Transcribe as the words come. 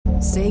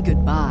Say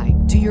goodbye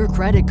to your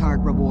credit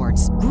card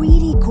rewards.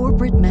 Greedy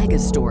corporate mega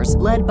stores,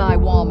 led by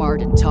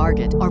Walmart and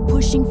Target, are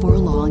pushing for a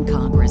law in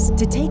Congress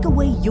to take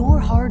away your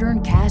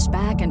hard-earned cash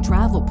back and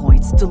travel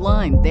points to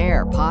line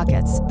their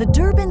pockets. The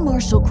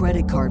Durbin-Marshall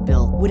credit card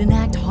bill would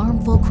enact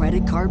harmful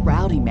credit card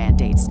routing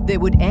mandates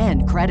that would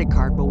end credit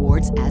card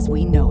rewards as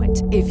we know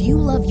it. If you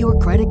love your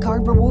credit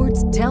card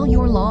rewards, tell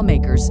your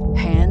lawmakers,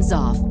 hands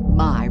off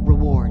my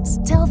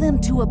rewards. Tell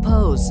them to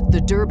oppose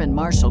the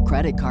Durbin-Marshall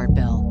credit card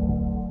bill.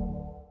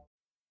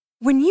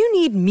 When you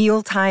need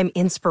mealtime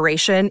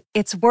inspiration,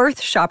 it's worth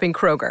shopping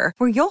Kroger,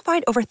 where you'll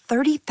find over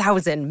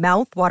 30,000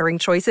 mouth-watering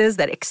choices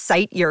that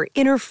excite your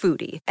inner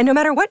foodie. And no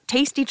matter what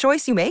tasty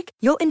choice you make,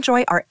 you'll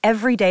enjoy our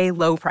everyday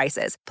low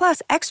prices,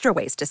 plus extra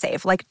ways to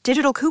save, like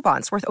digital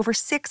coupons worth over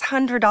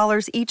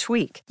 $600 each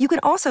week. You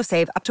can also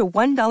save up to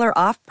 $1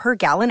 off per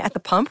gallon at the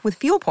pump with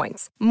fuel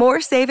points.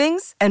 More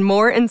savings and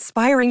more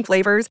inspiring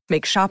flavors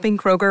make shopping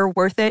Kroger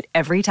worth it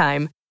every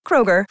time.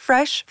 Kroger,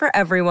 fresh for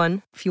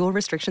everyone. Fuel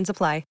restrictions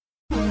apply.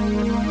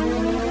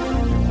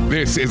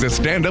 This is a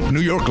Stand Up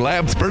New York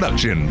Labs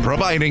production,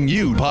 providing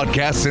you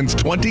podcasts since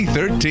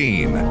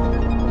 2013.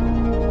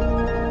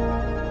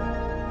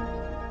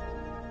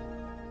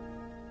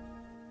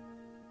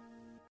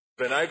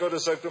 When I go to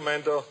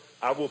Sacramento,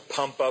 I will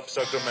pump up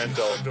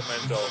Sacramento.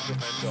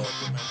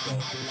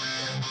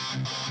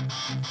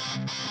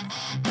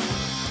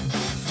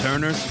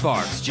 Turner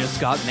Sparks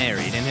just got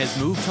married and has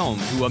moved home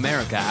to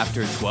America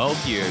after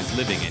 12 years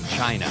living in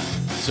China.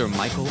 Sir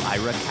Michael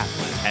Ira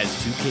Kaplan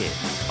has 2 kids,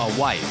 a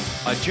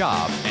wife, a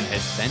job, and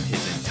has spent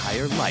his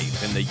entire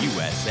life in the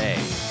USA.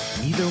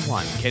 Neither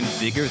one can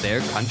figure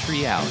their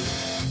country out.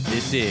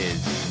 This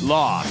is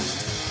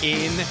Lost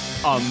in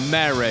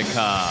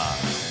America.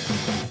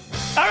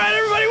 All right,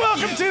 everybody,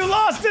 welcome to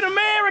Lost in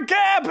America,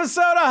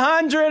 episode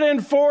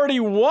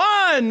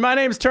 141. My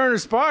name's Turner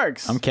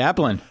Sparks. I'm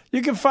Kaplan.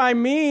 You can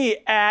find me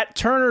at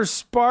Turner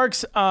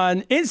Sparks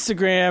on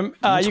Instagram.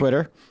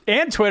 Twitter.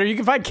 And Twitter. You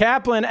can find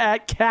Kaplan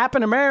at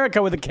Cap'n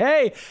America with a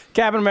K.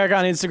 Cap'n America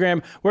on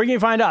Instagram. Where can you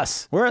find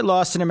us? We're at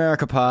Lost in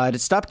America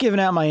Pod. Stop giving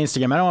out my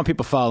Instagram. I don't want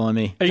people following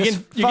me.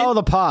 Follow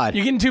the pod.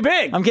 You're getting too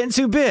big. I'm getting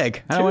too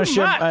big. I don't want to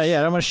share. I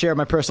don't want to share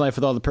my personal life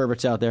with all the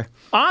perverts out there.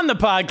 On the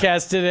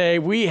podcast today,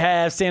 we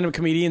have stand-up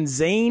comedian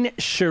Zain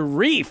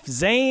Sharif.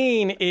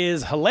 Zain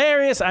is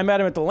hilarious. I met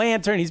him at the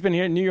Lantern. He's been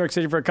here in New York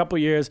City for a couple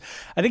years.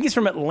 I think he's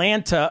from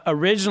Atlanta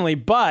originally,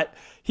 but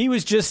he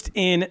was just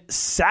in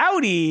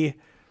Saudi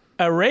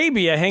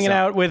Arabia hanging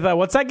out with,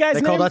 what's that guy's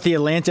name? They call that the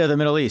Atlanta of the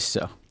Middle East,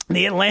 so.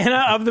 The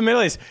Atlanta of the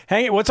Middle East.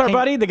 What's our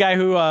buddy? The guy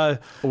who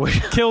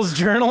kills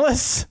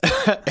journalists?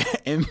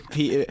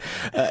 MBS?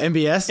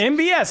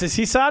 MBS. Is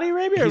he Saudi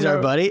Arabia? He's our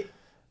buddy.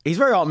 He's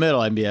very alt-middle,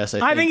 MBS,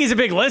 I think. He's a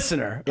big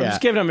listener. Yeah. I'm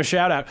just giving him a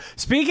shout-out.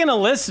 Speaking of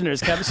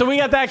listeners, Kevin, so we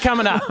got that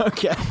coming up.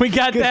 Okay. We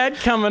got that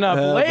coming up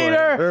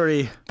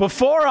later.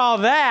 Before all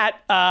that,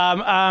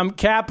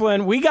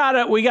 Kaplan, we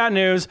got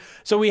news.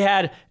 So we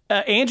had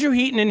Andrew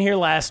Heaton in here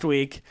last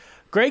week.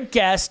 Great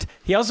guest.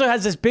 He also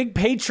has this big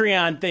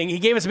Patreon thing. He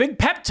gave us a big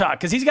pep talk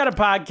because he's got a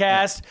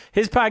podcast.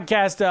 His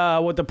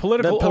podcast, with the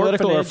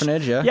Political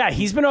Orphanage. Yeah,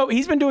 he's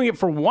been doing it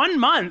for 1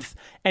 month,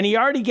 and he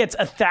already gets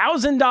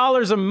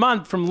 $1,000 a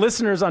month from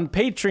listeners on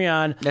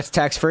Patreon. That's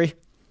tax-free?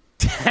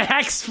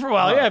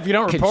 Yeah, if you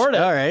don't report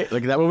it. All right,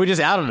 look at that. Well, we just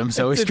outed him,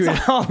 so it's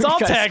all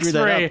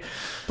tax-free.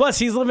 Plus,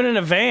 he's living in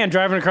a van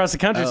driving across the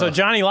country, so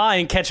Johnny Law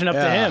ain't catching up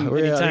to him.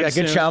 We got a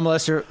good child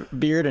molester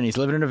beard, and he's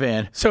living in a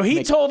van. So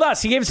he told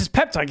us, he gave us his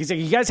pep talk. He's like,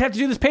 you guys have to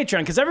do this Patreon,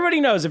 because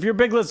everybody knows, if you're a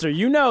big listener,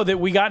 you know that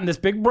we got in this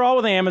big brawl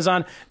with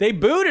Amazon. They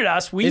booted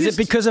us. Is it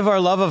because of our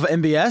love of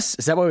MBS?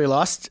 Is that why we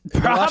lost?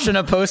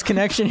 Washington Post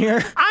connection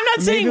here? I'm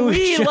not saying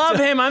we love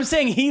him. I'm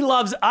saying he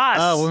loves us.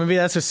 Oh, well, maybe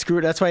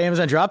that's why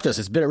Amazon dropped us.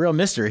 It's been a real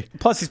mystery.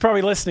 Plus, he's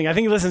probably listening. I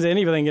think he listens to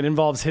anything that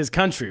involves his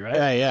country,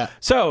 right? Yeah.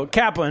 So,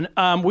 Kaplan,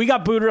 we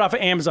got booted off of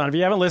Amazon. If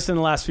you haven't listened in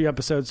the last few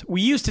episodes,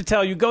 we used to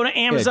tell you, go to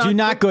Amazon. Yeah, do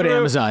not go to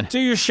Amazon. Do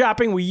your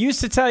shopping. We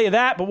used to tell you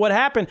that, but what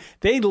happened,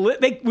 we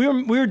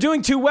were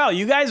doing too well.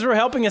 You guys were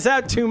helping us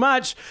out too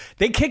much.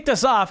 They kicked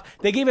us off.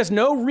 They gave us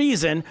no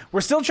reason.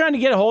 We're still trying to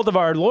get a hold of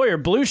our lawyer,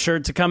 Blue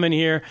Shirt, to come in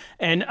here,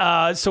 and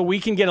so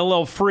we can get a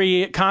little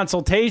free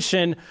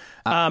consultation.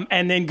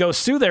 And then go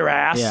sue their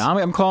ass. Yeah,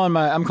 I'm calling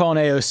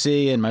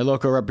AOC and my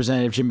local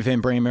representative Jimmy Van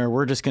Bramer.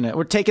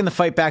 We're taking the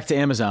fight back to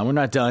Amazon. We're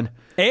not done.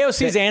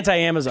 AOC's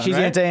anti-Amazon. She's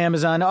right?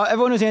 Anti-Amazon.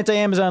 Everyone who's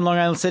anti-Amazon in Long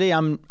Island City,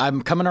 I'm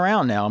coming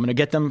around now. I'm going to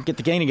get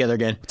the gang together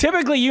again.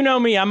 Typically, you know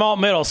me, I'm alt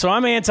middle, so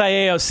I'm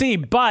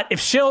anti-AOC. But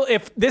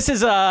if this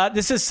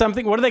is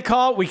something, what do they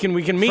call it? We can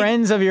meet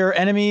friends of your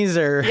enemies,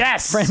 or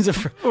friends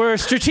of we're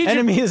strategic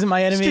enemies of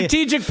my enemy.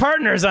 Strategic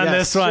partners on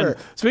this one, sure.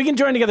 So we can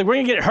join together. We're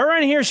gonna get her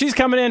in here. She's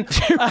coming in.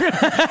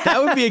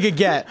 That would be a good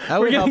get.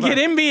 We're going to get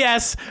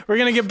MBS. We're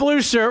going to get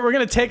Blue Shirt. We're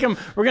going to take them.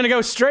 We're going to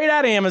go straight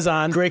out of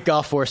Amazon. Great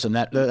golf foursome,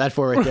 that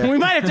four right there. We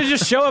might have to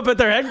just show up at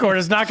their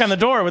headquarters, knock on the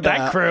door with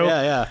that crew.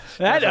 Yeah.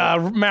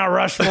 That Mount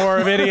Rushmore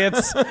of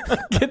idiots.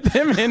 Get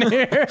them in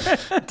here.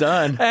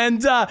 Done.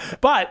 And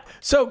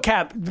so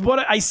Cap,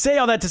 what I say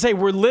all that to say,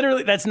 we're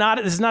literally this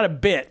is not a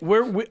bit.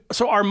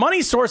 So our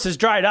money source is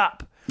dried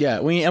up.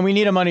 Yeah, we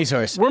need a money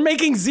source. We're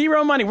making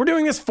zero money. We're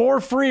doing this for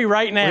free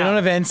right now. We don't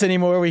have events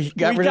anymore. We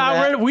got rid of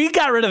that. We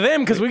got rid of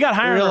them because we got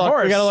hired a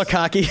horse. We got a little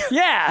cocky.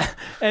 Yeah,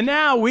 and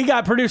now we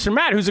got producer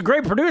Matt, who's a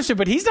great producer,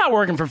 but he's not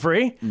working for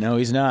free. No,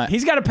 he's not.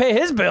 He's got to pay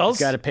his bills.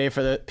 He's got to pay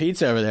for the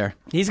pizza over there.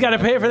 He's got to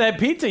pay for that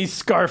pizza he's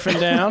scarfing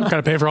down. Got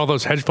to pay for all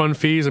those hedge fund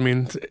fees. I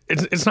mean,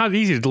 it's not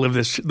easy to live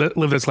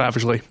this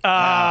lavishly.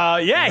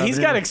 Yeah, he's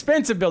got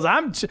expensive bills.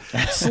 I'm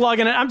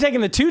slugging it. I'm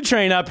taking the 2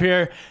 train up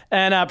here,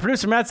 and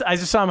producer Matt, I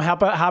just saw him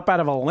hop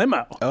out of a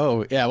limo.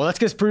 Oh, yeah. Well, that's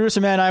because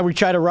producer Matt and I, we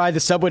tried to ride the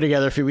subway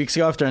together a few weeks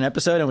ago after an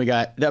episode,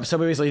 and the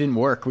subway basically didn't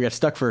work. We got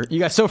stuck you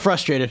got so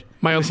frustrated.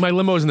 My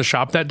limo was in the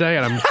shop that day,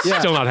 and I'm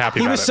still not happy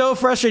about it. He was so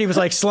frustrated. He was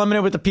like slumming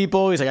it with the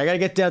people. He's like, I got to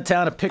get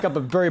downtown to pick up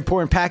a very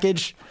important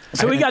package.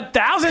 So we got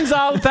thousands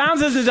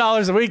of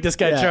dollars a week this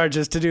guy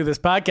charges to do this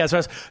podcast for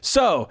us.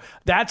 So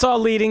that's all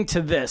leading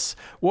to this.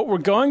 What we're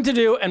going to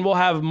do, and we'll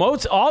have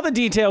all the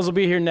details will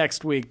be here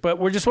next week, but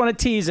we just want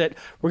to tease it.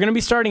 We're going to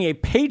be starting a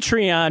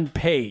Patreon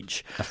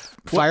page.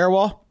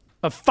 Firewall?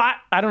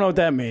 I don't know what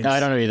that means. No,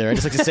 I don't know either. I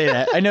just like to say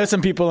that. I know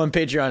some people on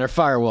Patreon are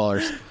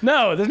firewallers.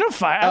 No, there's no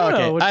fire. I don't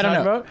know what you're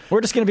talking about.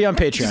 We're just going to be on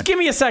Patreon. Just give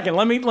me a second.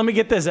 Let me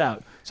get this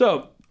out.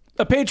 So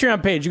a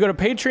Patreon page. You go to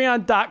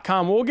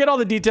patreon.com. We'll get all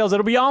the details.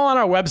 It'll be all on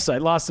our website,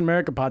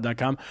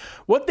 lostamericapod.com.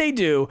 What they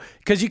do,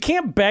 because you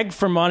can't beg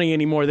for money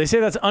anymore. They say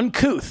that's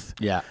uncouth.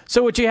 Yeah.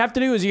 So what you have to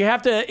do is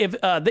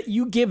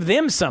you give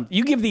them something.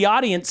 You give the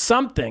audience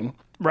something,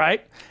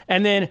 right?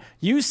 And then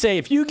you say,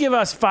 if you give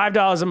us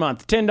 $5 a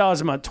month,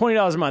 $10 a month,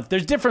 $20 a month,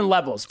 there's different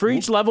levels. For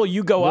each level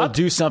you go up.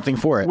 We'll do something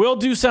for it. We'll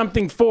do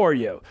something for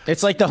you.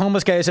 It's like the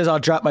homeless guy who says, I'll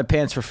drop my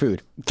pants for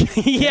food.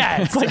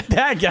 Yeah, it's like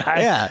that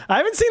guy. Yeah. I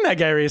haven't seen that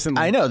guy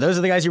recently. I know. Those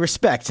are the guys you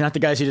respect, not the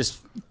guys who just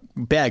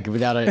beg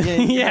without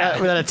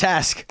a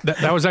task.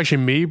 That was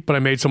actually me, but I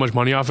made so much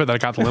money off it that I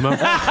got the limo.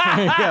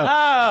 There you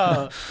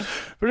go.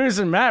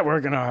 Producer Matt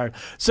working hard.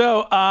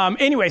 So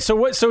anyway,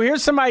 so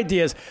here's some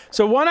ideas.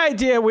 So one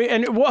idea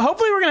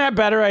hopefully we're gonna have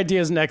better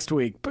ideas next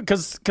week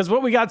because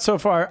what we got so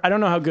far, I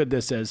don't know how good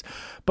this is,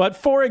 but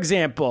for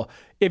example,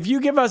 if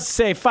you give us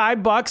say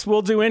 $5,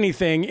 we'll do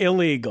anything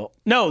illegal.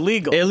 No,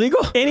 legal.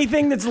 Illegal?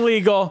 Anything that's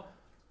legal.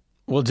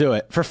 We'll do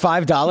it for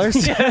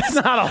 $5. Yeah, that's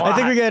not a lot. I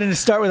think we're going to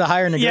start with a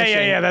higher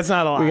negotiation. Yeah. That's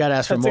not a lot. We got to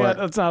ask for more.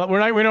 That's not. We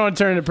don't want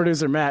to turn to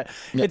producer Matt.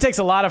 Yeah. It takes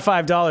a lot of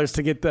 $5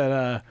 to get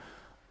that.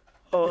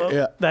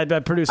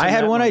 That producer. I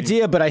had one money.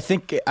 idea, but I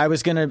think I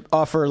was going to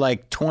offer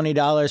like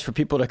 $20 for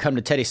people to come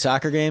to Teddy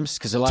soccer games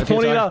because a lot of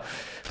people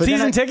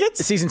season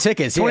tickets. Season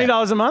tickets.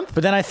 $20 a month.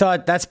 But then I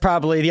thought that's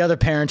probably the other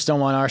parents don't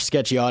want our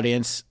sketchy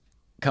audience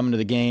coming to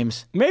the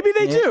games. Maybe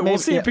they do. We'll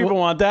see if people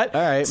want that.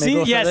 All right. Maybe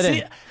we'll fit that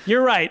in.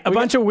 You're right. A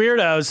bunch of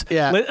weirdos.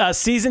 Yeah.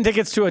 Season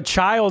tickets to a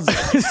child's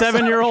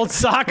 7-year-old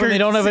soccer. When they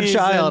don't have season. a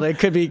child, it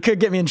could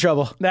get me in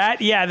trouble.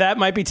 That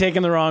might be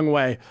taken the wrong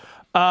way.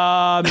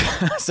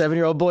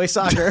 7-year-old boy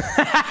soccer.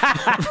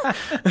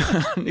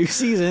 New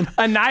season.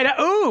 A night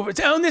out.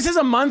 And this is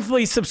a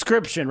monthly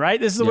subscription, right?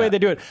 This is the way they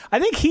do it. I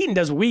think Heaton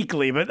does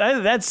weekly, but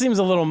that seems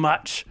a little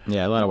much.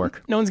 Yeah, a lot of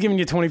work. No one's giving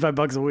you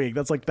 $25 a week.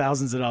 That's like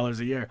thousands of dollars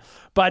a year.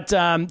 But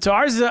so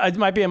ours it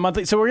might be a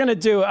monthly. So we're gonna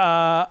do.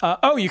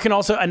 You can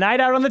also a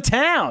night out on the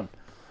town.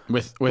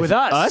 With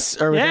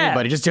us or with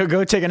anybody? Just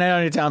go take a night out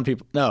on your town,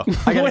 people. No,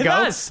 I gotta with go.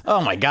 Us.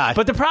 Oh my god!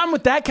 But the problem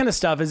with that kind of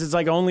stuff is it's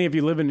like only if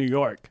you live in New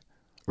York.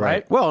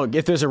 Right. Well,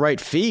 if there's a right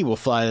fee, we'll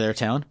fly to their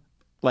town.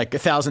 Like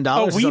 $1,000.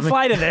 Oh, we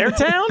fly to their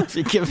town?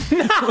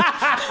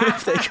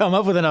 If they come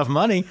up with enough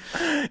money.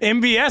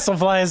 MBS will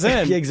fly us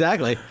in.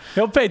 Exactly.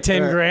 He'll pay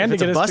 $10,000 to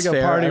get us to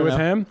go party with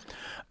him.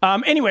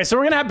 Anyway, so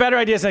we're going to have better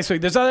ideas next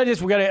week. There's other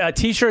ideas. We got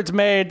T-shirts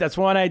made. That's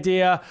one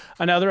idea.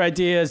 Another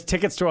idea is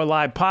tickets to our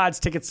live pods,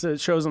 tickets to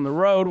shows on the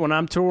road when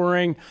I'm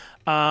touring.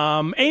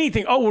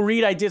 Anything. Oh, we'll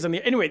read ideas on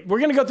the... Anyway, we're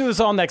going to go through this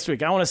all next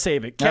week. I want to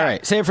save it. All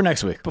right. Save it for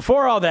next week.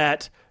 Before all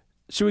that...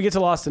 Should we get to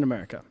Lost in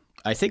America?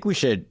 I think we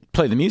should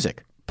play the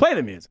music. Play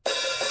the music.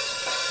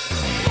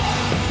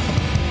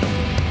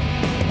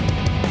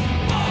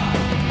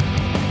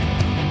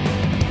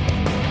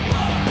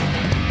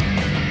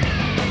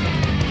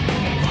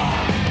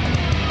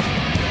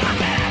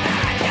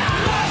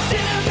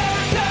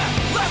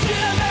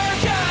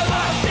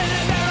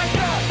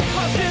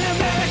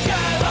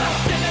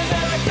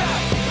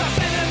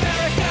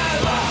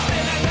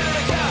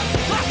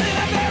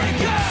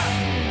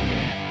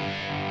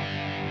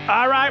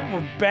 All right,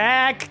 we're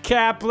back,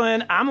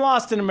 Kaplan. I'm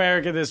lost in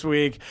America this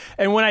week.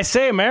 And when I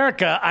say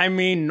America, I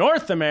mean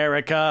North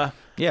America.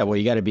 Yeah, well,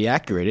 you got to be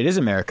accurate. It is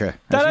America.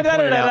 I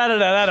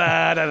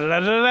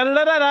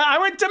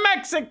went to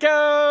Mexico.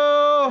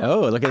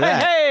 Oh, look at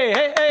that.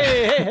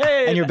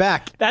 Hey. And you're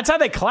back. That's how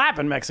they clap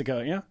in Mexico,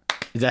 you know?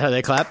 Is that how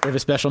they clap? They have a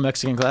special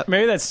Mexican clap?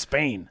 Maybe that's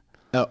Spain.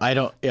 Oh, I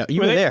don't. Yeah,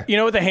 you were there. You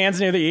know, with the hands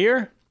near the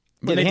ear?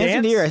 Yeah, the hands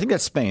in the ear, I think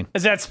that's Spain.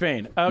 Is that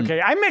Spain? Okay,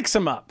 I mix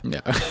them up.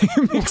 Yeah.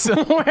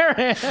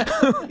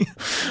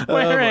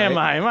 Where am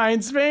I? Am I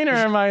in Spain or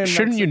am I in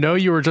Shouldn't you know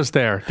you were just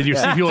there? Did you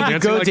see people dancing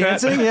Go like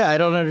dancing? that? Yeah, I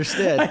don't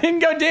understand. I didn't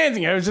go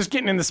dancing. I was just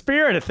getting in the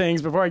spirit of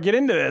things before I get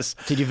into this.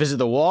 Did you visit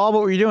the wall?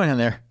 What were you doing in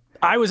there?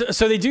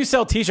 So they do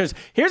sell T-shirts.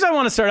 Here's I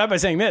want to start out by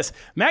saying this.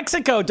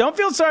 Mexico, don't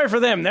feel sorry for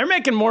them. They're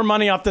making more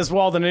money off this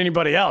wall than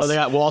anybody else. Oh, they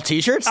got wall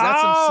T-shirts?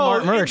 That's some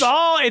smart merch.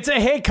 It's a,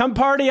 hey, come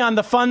party on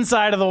the fun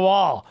side of the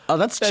wall. Oh,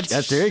 that's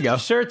there you go.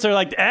 Shirts are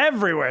like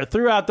everywhere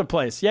throughout the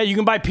place. Yeah, you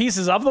can buy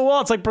pieces of the wall.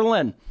 It's like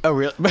Berlin. Oh,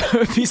 really?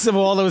 A piece of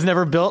wall that was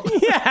never built?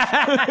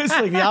 Yeah. It's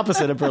like the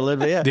opposite of Berlin,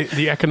 but yeah.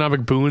 The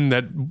economic boon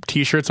that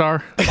T-shirts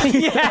are?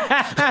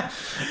 Yeah.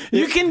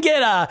 You can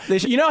get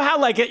you know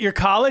how like at your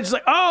college,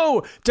 like,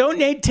 oh,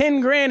 donate 10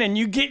 grand and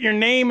you get your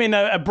name in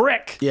a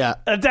brick. Yeah.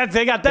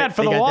 They got that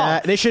for the wall.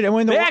 That. They should.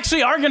 When they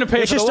actually are going to pay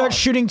They for should the start wall.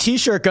 shooting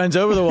T-shirt guns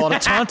over the wall to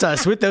taunt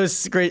us with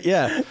those great,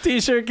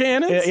 T-shirt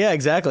cannons? Yeah,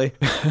 exactly.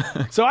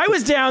 So I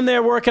was down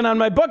there working on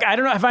my book. I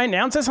don't know. Have I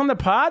announced this on the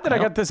pod that I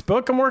got this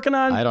book I'm working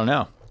on? I don't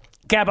know.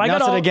 Cap,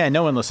 Announce it again.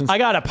 No one listens. I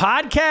got a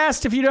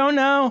podcast, if you don't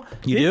know.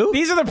 You do?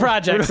 These are the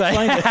projects I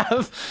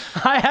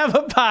have. I have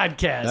a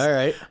podcast. All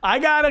right. I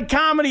got a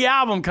comedy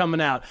album coming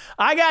out.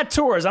 I got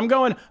tours. I'm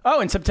going,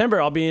 in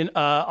September, I'll be in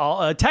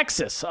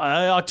Texas.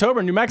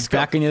 October, New Mexico.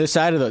 Back on the other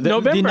side of the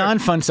November.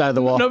 non-fun side of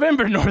the wall.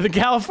 November, Northern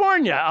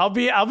California. I'm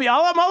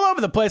all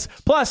over the place.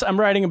 Plus, I'm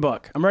writing a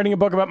book. I'm writing a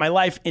book about my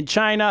life in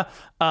China,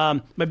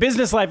 my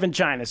business life in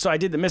China. So I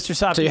did the Mr.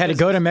 Softy. So you had to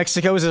go to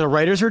Mexico. Was it a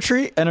writer's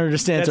retreat? I don't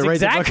understand. That's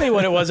exactly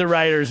what it was, a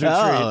writer's retreat.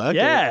 Oh, okay.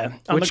 Yeah.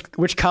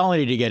 Which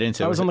colony did you get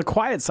into? I was on the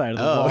quiet side of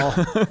the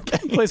wall.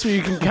 Okay. Place where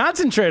you can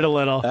concentrate a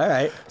little. All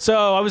right.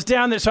 So I was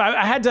down there. So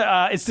I had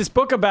to, it's this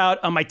book about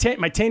my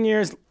 10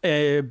 years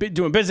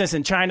doing business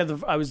in China.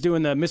 I was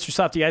doing the Mr.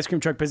 Softy ice cream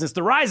truck business,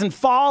 the rise and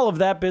fall of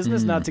that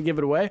business, not to give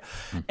it away.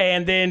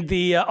 And then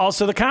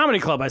also the comedy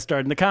club I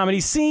started. And the comedy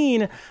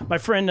scene, my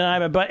friend and I,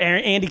 my buddy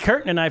Andy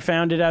Curtin and I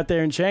founded out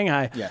there in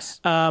Shanghai. Yes.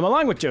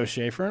 Along with Joe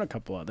Schaefer and a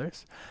couple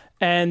others.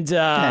 And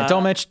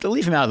don't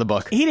leave him out of the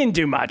book. He didn't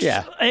do much.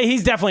 Yeah.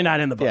 He's definitely not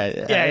in the book.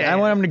 I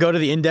want him to go to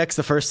the index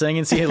the first thing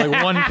and see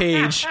like one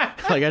page.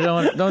 Like I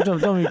don't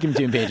make him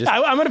 2 pages.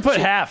 I'm going to put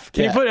half.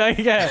 Can you put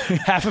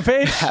half a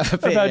page? Half a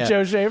page about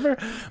Joe Schaefer.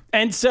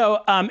 And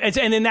so, and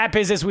in that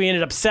business, we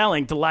ended up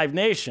selling to Live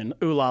Nation.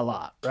 Ooh la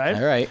la, right?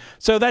 All right.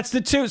 So that's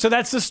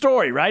the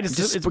story, right?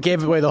 It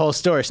gave away the whole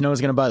story, so no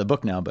one's going to buy the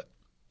book now. But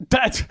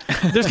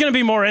there's going to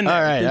be more in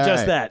there than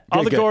just that.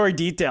 All the gory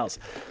details.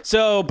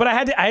 So, but I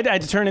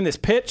had to turn in this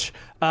pitch.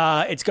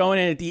 It's going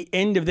in at the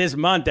end of this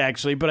month,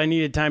 actually, but I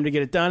needed time to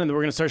get it done, and then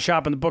we're going to start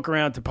shopping the book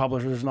around to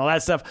publishers and all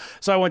that stuff.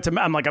 So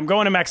I'm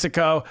going to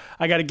Mexico.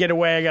 I got to get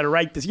away. I got to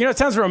write this. It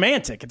sounds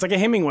romantic. It's like a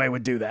Hemingway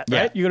would do that,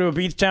 right? You go to a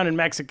beach town in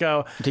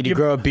Mexico. Did you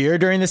grow a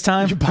beard during this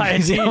time? You buy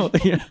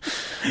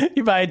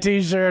a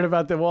T-shirt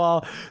about the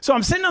wall. So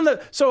I'm sitting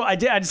I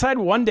decided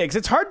one day, because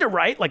it's hard to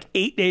write like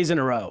 8 days in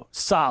a row,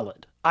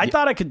 solid. I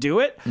thought I could do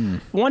it.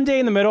 One day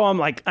in the middle, I'm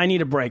like, I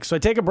need a break. So I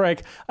take a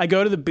break. I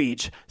go to the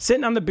beach,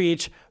 sitting on the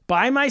beach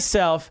by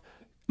myself,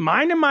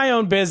 minding my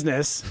own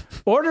business,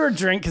 order a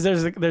drink, because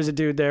there's a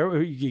dude there who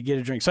you get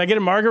a drink. So I get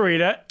a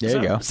margarita. There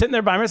you go. I'm sitting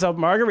there by myself,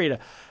 margarita.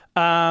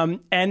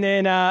 And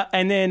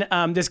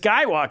then this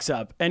guy walks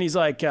up, and he's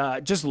like,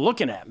 just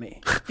looking at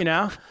me,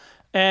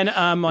 And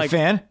I'm like,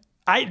 fan?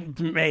 I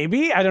don't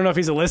know if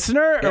he's a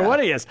listener or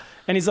what he is.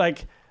 And he's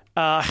like,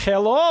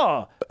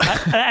 hello.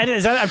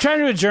 I'm trying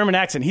to do a German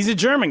accent. He's a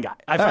German guy.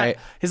 Right.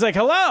 He's like,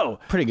 hello.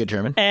 Pretty good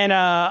German. And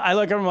I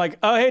look at him like,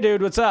 oh, hey,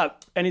 dude, what's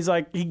up? And he's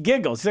like, he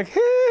giggles. He's like,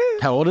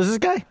 How old is this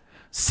guy?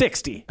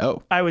 60.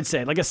 Oh. I would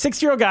say. Like a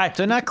 60-year-old guy.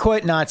 So not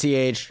quite Nazi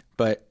age,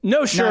 but...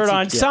 No shirt Nazi,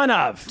 on. yeah. Son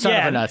of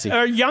a Nazi.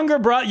 Or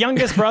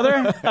youngest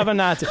brother of a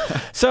Nazi.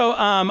 So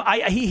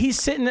he's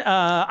sitting...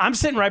 I'm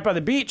sitting right by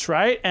the beach,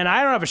 right? And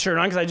I don't have a shirt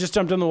on because I just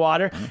jumped in the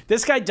water.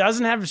 This guy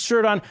doesn't have a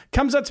shirt on,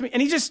 comes up to me,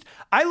 and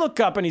I look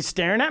up and he's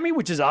staring at me,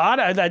 which is odd.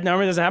 That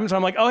normally doesn't happen. So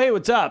I'm like, oh, hey,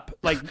 what's up?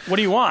 Like, what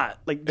do you want?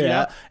 Like, you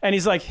know? And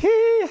he's like,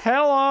 hey,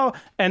 hello,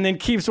 and then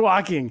keeps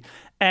walking.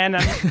 And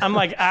I'm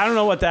like, I don't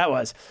know what that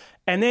was.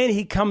 And then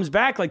he comes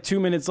back like 2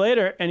 minutes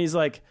later, and he's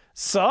like,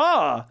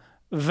 so,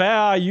 where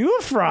are you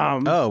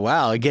from? Oh,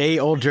 wow. A gay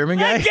old German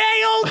guy? A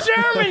gay old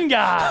German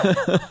guy.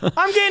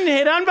 I'm getting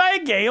hit on by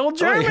a gay old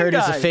German guy. I heard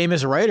he's a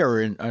famous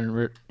writer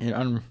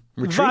on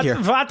retreat here.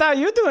 What are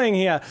you doing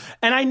here?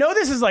 And I know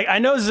this is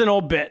an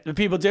old bit that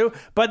people do,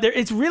 but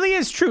it really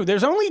is true.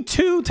 There's only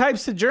 2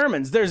 types of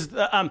Germans. There's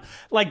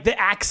like the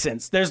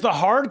accents. There's the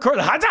hardcore,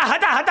 hada,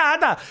 hada, hada,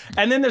 hada.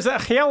 And then there's a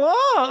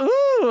hello,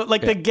 ooh,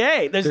 like the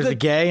gay. There's the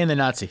gay and the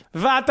Nazi.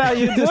 What are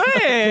you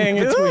doing?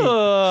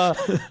 Ooh,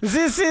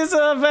 this is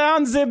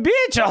around the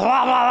beach.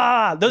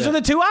 Those are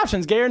the 2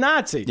 options, gay or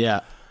Nazi.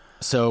 Yeah.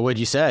 So what'd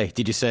you say?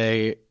 Did you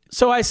say...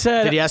 So I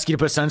said, Did he ask you to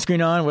put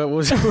sunscreen on? What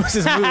was his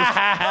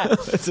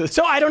move?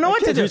 So I don't know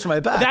what to do. Use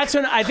my back. That's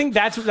when I think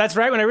that's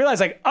right when I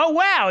realized, like, oh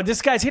wow,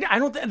 this guy's hit. I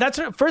don't. That's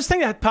the first thing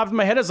that popped in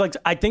my head is like,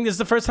 I think this is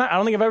the first time. I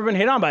don't think I've ever been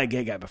hit on by a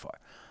gay guy before.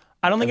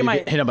 I don't think Have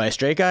you been hit on by a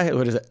straight guy?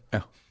 What is it?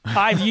 Oh.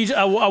 I've used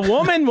a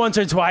woman once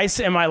or twice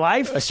in my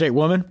life. A straight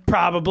woman?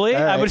 Probably.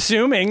 All right. I'm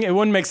assuming. It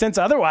wouldn't make sense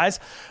otherwise.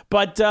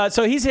 But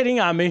so he's hitting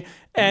on me,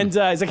 and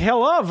he's like,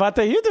 hello, what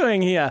are you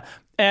doing here?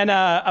 And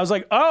I was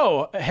like,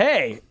 oh,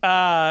 hey.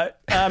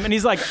 And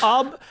he's like,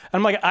 I'm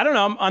like, I don't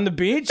know, I'm on the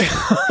beach.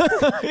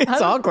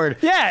 It's awkward.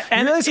 Yeah.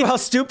 And you realize how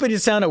stupid you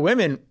sound at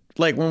women.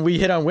 Like when we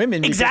hit on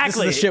women,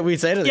 exactly. This is the shit we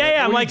say to them.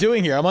 Yeah, what I'm are you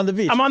doing here? I'm on the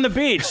beach. I'm on the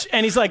beach,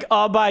 and he's like,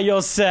 all by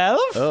yourself?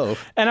 Oh.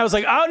 And I was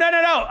like, oh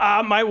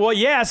no. Well,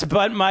 yes,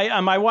 but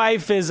my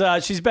wife is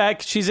she's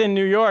back. She's in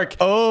New York.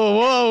 Oh,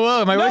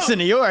 whoa! My wife's in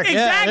New York.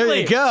 Exactly. Yeah, there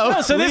you go.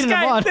 No, so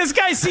this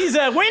guy sees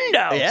a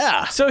window.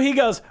 Yeah. So he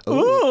goes,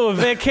 ooh,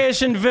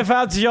 vacation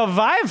without your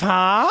wife,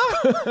 huh?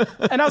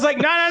 And I was like,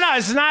 no,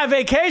 it's not a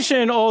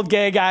vacation, old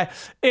gay guy.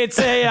 It's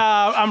a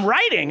I'm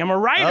writing. I'm a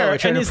writer. Oh,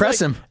 trying to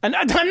impress him. And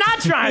I'm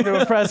not trying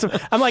to impress him.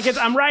 I'm like,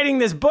 I'm writing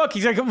this book.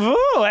 He's like,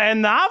 ooh, a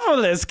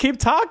novelist. Keep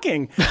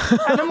talking.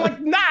 And I'm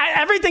like, nah.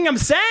 Everything I'm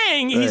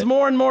saying, he's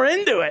more and more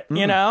into it,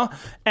 you know.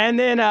 And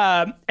then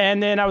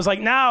I was like,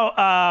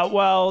 now,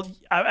 well,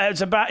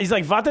 it's about. He's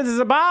like, what is this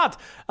about?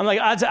 I'm like,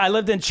 I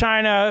lived in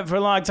China for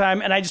a long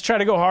time, and I just try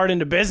to go hard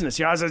into business.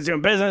 You know, I was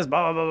doing business,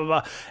 blah blah blah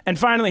blah blah. And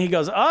finally, he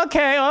goes,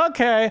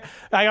 okay.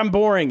 Like, I'm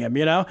boring him,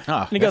 you know. Oh,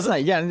 and he goes,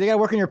 they got to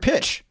work on your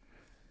pitch.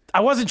 I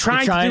wasn't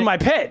trying to do my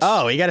pitch.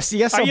 Oh, you got to sell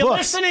books. Are you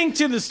listening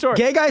to the story?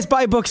 Gay guys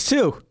buy books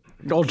too.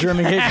 Old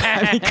German gay guy.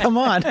 I mean, come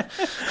on.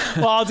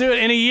 Well, I'll do it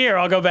in a year.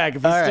 I'll go back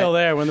if he's still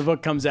there when the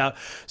book comes out.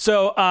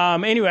 So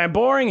anyway, I'm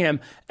boring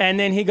him. And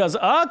then he goes,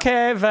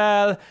 okay,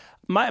 well,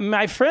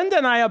 my friend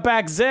and I are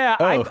back there.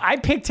 Oh. I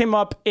picked him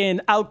up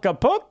in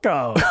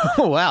Acapulco.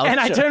 Oh, wow. And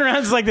I turn around,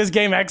 it's like this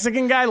gay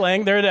Mexican guy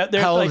laying there.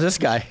 How old is this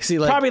guy? Is he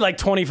like, probably like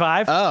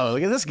 25. Oh,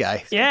 look at this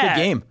guy. Yeah.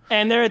 Good game.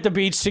 And they're at the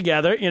beach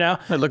together, you know.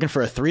 They're looking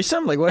for a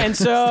threesome? Like what? And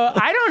so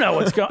I don't know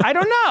what's going on. I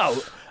don't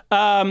know.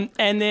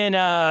 And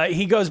then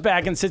he goes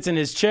back and sits in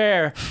his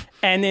chair.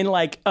 And then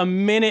like a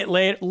minute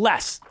later,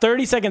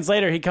 30 seconds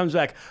later, he comes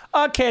back.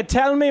 Okay,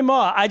 tell me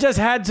more. I just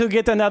had to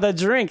get another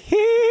drink.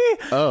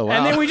 Oh, wow.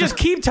 And then we just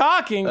keep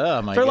talking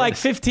for like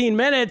 15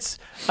 minutes.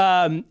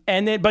 But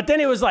then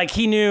it was like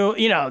he knew,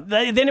 you know,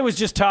 then it was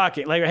just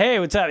talking. Like, hey,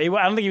 what's up? I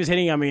don't think he was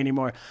hitting on me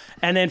anymore.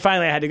 And then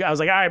finally I was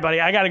like, all right, buddy,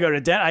 I got to go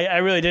to den. I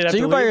really did have to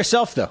leave. So you by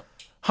yourself, though?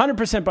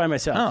 100% by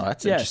myself. Oh,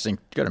 that's interesting.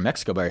 Go to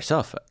Mexico by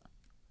yourself.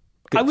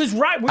 I was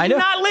right. We're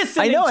not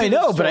listening. I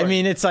know, but I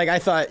mean, it's like I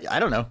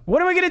don't know.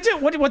 What am I going to do?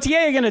 What's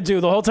Ye going to do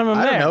the whole time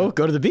I'm there? I don't know.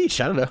 Go to the beach.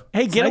 I don't know.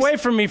 Hey, get away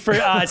from me for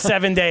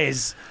 7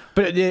 days.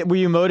 But were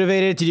you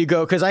motivated? Did you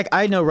go? Because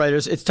I know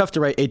writers, it's tough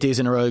to write 8 days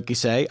in a row, like you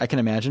say. I can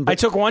imagine. But I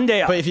took 1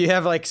 day off. But if you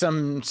have like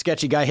some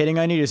sketchy guy hitting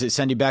on you, does it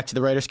send you back to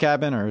the writer's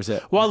cabin, or is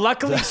it? Well,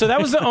 luckily, so that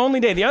was the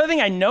only day. The other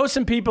thing, I know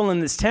some people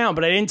in this town,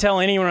 but I didn't tell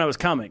anyone I was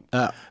coming.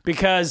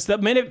 Because the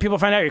minute people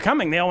find out you're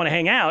coming, they all want to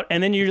hang out.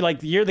 And then you're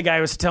the guy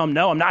who has to tell them,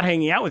 no, I'm not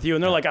hanging out with you.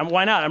 And they're like,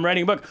 why not? I'm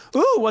writing a book.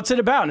 Ooh, what's it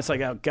about? And it's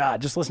like, oh,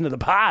 God, just listen to the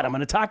pod. I'm going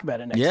to talk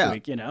about it next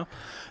week, you know?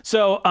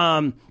 So,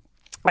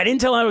 I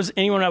didn't tell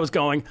anyone I was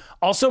going.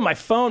 Also, my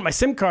phone, my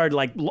SIM card,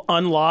 like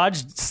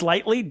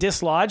slightly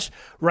dislodged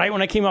right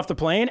when I came off the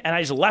plane, and I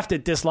just left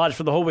it dislodged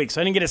for the whole week.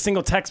 So I didn't get a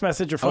single text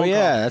message or phone call. Oh,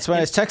 yeah. That's why I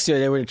was texting you.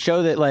 They would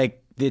show that,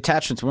 like, the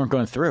attachments weren't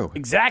going through.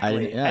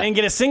 Exactly. I didn't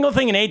get a single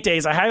thing in 8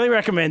 days. I highly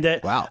recommend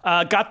it. Wow.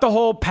 Got the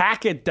whole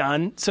packet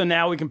done, so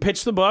now we can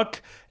pitch the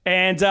book,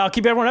 and I'll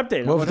keep everyone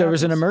updated. What if there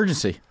was an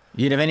emergency?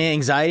 You'd have any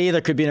anxiety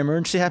there could be an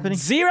emergency happening?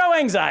 Zero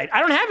anxiety.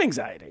 I don't have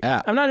anxiety.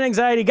 Yeah. I'm not an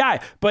anxiety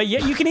guy. But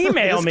you can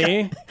email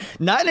me.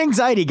 Not an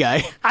anxiety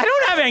guy. I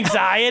don't have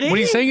anxiety. What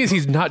he's saying is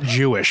he's not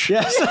Jewish.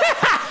 Yes.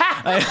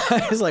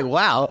 I was like,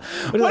 wow.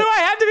 What do I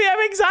have to have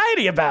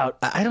anxiety about?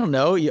 I don't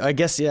know. I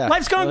guess, yeah.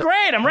 Life's going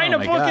great. I'm writing a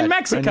book in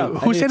Mexico.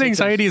 Who said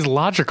anxiety is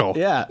logical?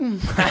 Yeah.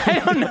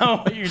 I don't know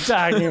what you're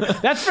talking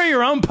about. That's for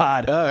your own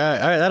pod. All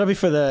right. That'll be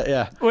for the,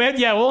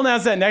 yeah. We'll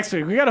announce that next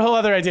week. We got a whole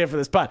other idea for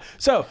this pod.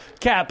 So,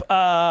 Cap,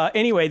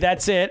 anyway,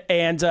 that's it.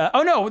 And, so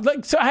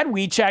I had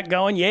WeChat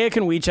going. Yeah,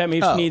 can WeChat me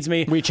if she needs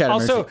me. WeChat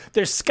also, emergency.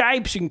 there's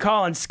Skype. You can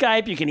call on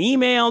Skype. You can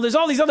email. There's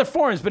all these other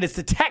forms, but it's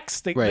the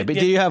text. Right. But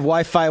do you have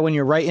Wi-Fi when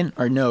you're writing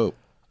or no?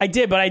 I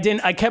did, but I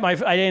didn't. I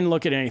didn't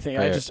look at anything.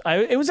 Right. I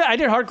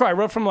did hardcore. I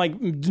wrote from like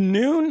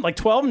noon, like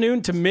 12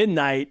 noon to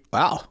midnight.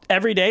 Wow.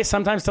 Every day,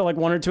 sometimes till like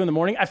 1 or 2 in the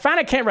morning. I found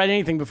I can't write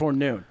anything before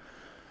noon.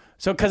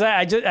 So, because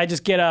I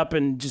just get up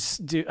and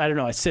just do, I don't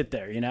know, I sit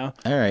there, you know?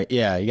 All right.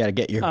 Yeah. You got to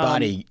get your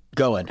body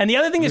going. And the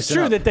other thing is Loosen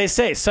true up. that they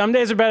say some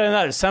days are better than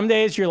others. Some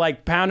days you're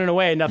like pounding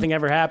away and nothing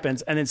ever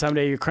happens, and then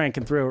someday you're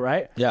cranking through,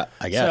 right? Yeah,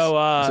 I guess. So,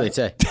 That's what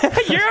they'd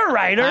say. You're a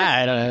writer.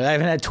 I don't know. I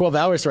haven't had 12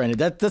 hours to write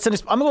it.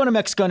 I'm going to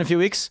Mexico in a few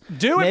weeks.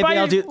 Do it Maybe by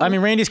I'll do. I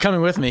mean, Randy's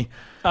coming with me.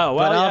 Oh,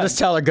 well, but I'll yeah. just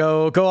tell her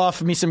go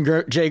off me some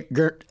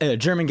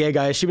German gay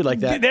guy. She would like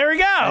that. There we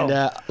go. And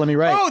let me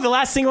write. Oh, the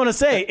last thing I want to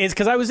say is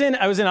because I was in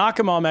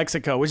Acamal,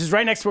 Mexico, which is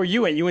right next to where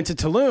you went. You went to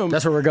Tulum.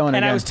 That's where we're going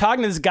And I again. was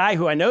talking to this guy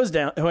who I know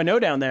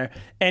down there,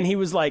 and he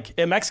was like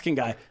a Mexican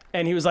guy,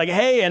 and he was like,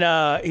 "Hey,"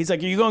 and he's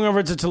like, "Are you going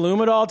over to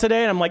Tulum at all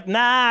today?" And I'm like, "Nah,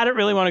 I don't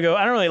really want to go.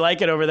 I don't really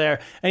like it over there."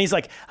 And he's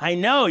like, "I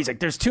know." He's like,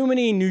 "There's too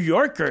many New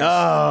Yorkers."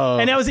 Oh,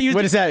 and that was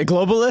what is that?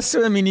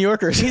 Globalists? I mean, New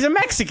Yorkers. He's a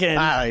Mexican.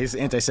 He's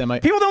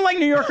anti-Semite. People don't like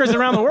New Yorkers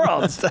around the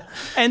world,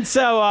 and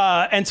so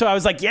I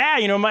was like, yeah,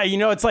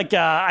 it's like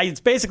it's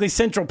basically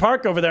Central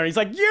Park over there. And he's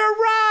like, you're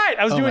right.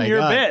 I was doing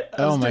your bit.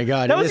 Oh my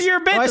God, that was your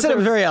bit. I said it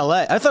was very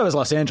LA. I thought it was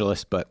Los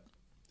Angeles, but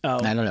Oh.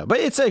 I don't know.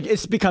 But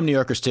it's become New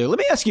Yorkers too. Let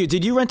me ask you: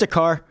 did you rent a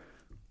car?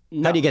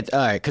 No. How do you get? All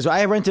right, because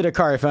I rented a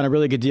car. I found a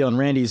really good deal, and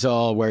Randy's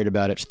all worried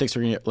about it. She thinks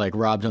we're gonna get like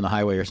robbed on the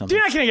highway or something.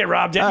 You're not going to get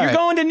robbed. All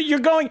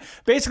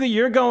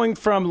You're going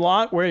from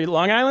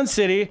Long Island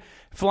City,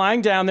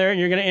 flying down there, and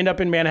you're going to end up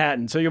in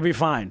Manhattan. So you'll be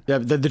fine.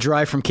 The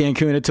drive from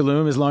Cancun to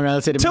Tulum is Long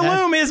Island City.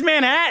 Tulum is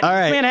Manhattan. All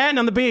right. It's Manhattan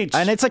on the beach.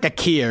 And it's like a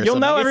Kia. Or You'll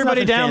something. know It's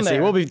everybody nothing down fancy.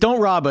 there.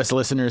 Don't rob us,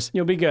 listeners.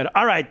 You'll be good.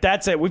 All right,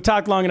 that's it. We've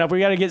talked long enough. We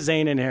got to get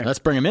Zane in here. Let's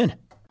bring him in.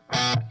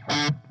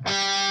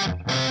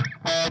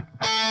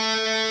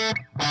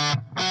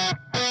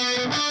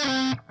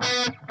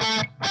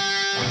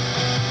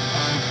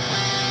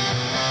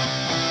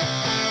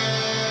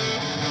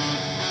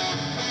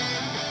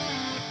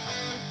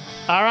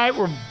 All right,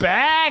 we're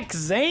back.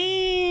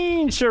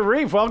 Zane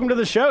Sharif, welcome to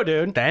the show,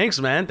 dude. Thanks,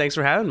 man. Thanks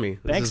for having me.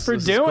 Thanks for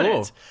doing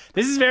it.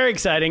 This is very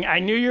exciting. I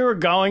knew you were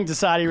going to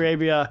Saudi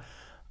Arabia,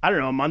 I don't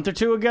know, a month or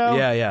two ago.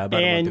 Yeah, about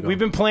a month And ago. we've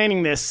been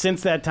planning this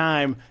since that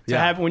time to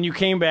have, when you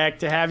came back,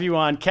 to have you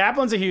on.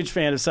 Kaplan's a huge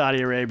fan of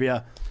Saudi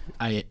Arabia.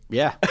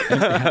 Yeah.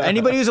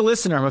 Anybody who's a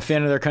listener, I'm a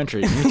fan of their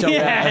country. You tell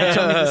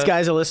me this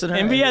guy's a listener.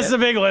 MBS is a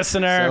big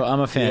listener. So I'm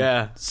a fan.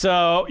 Yeah.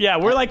 So, yeah,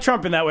 we're like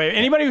Trump in that way.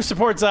 Anybody who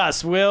supports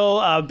us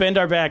will bend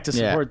our back to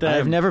support them.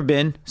 I've never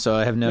been, so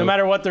I have no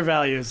matter what their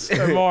values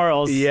or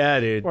morals.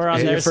 Yeah, dude. We're on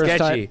It's their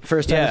sketchy.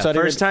 First time in Saudi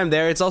first Arabia? time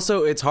there.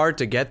 It's hard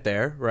to get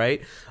there,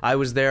 right? I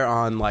was there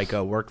on like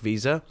a work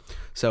visa.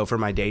 So for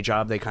my day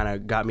job, they kind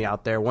of got me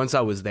out there. Once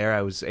I was there,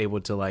 I was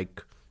able to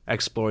like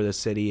explore the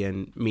city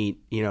and meet,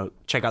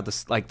 check out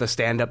the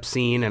stand-up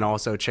scene and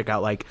also check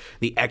out like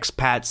the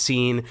expat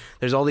scene.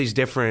 There's all these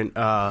different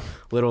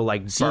little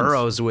like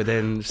boroughs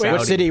within Saudi.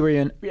 What city were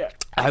you in? Yeah.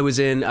 I was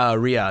in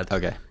Riyadh.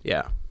 Okay.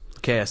 Yeah.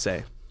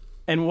 KSA.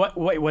 And what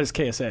is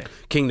KSA?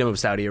 Kingdom of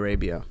Saudi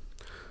Arabia.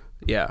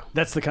 Yeah.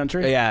 That's the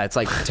country? Yeah, it's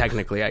like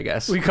technically, I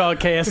guess. We call it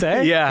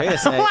KSA? Yeah.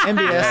 KSA,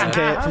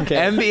 MBS, and K.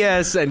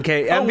 MBS and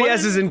K.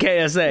 MBS is in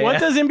KSA. What yeah.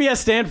 does MBS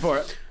stand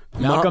for?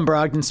 Malcolm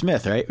Brogdon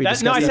Smith, right? We No,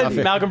 discussed I that said off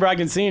air. Malcolm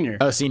Brogdon Sr.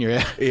 Oh, senior,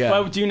 yeah. Yeah.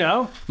 Well, do you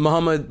know?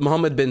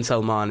 Mohammed bin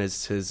Salman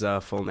is his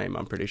full name,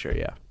 I'm pretty sure,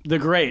 yeah. The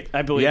Great,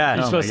 I believe. Yeah.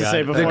 You're Oh supposed my to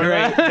say God. before The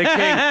that.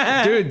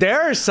 great, the king. Dude,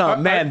 there are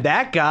some, man,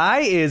 that guy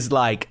is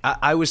like,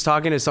 I was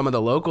talking to some of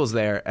the locals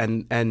there,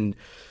 and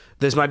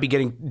this might be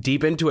getting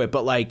deep into it,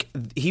 but like,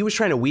 he was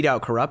trying to weed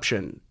out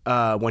corruption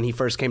when he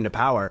first came to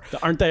power.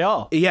 Aren't they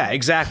all? Yeah,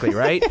 exactly,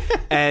 right?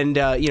 And,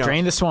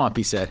 Drain the swamp,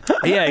 he said.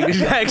 Yeah,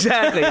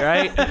 exactly,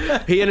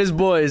 right? He and his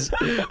boys.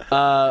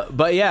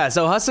 But yeah,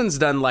 so Hassan's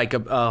done like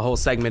a whole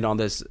segment on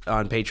this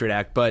on Patriot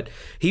Act, but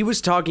he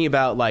was talking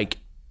about like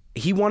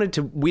he wanted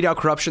to weed out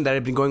corruption that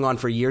had been going on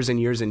for years and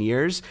years and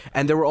years,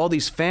 and there were all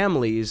these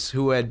families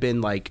who had been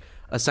like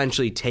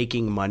essentially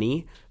taking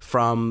money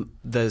from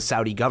the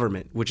Saudi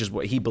government, which is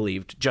what he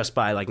believed, just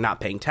by like not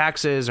paying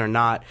taxes or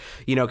not,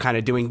 kind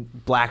of doing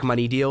black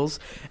money deals.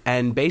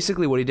 And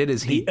basically what he did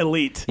is The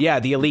elite. Yeah,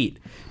 the elite.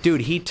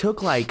 Dude, he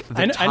took like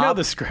the top... I know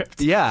the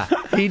script. Yeah,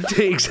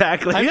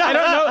 exactly. I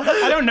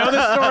don't know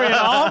the story at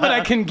all, but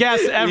I can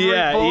guess every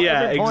point.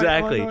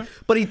 Exactly.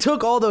 But he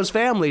took all those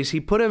families, he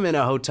put them in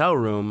a hotel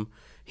room,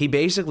 he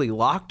basically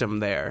locked them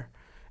there,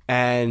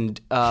 and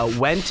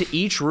went to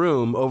each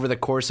room over the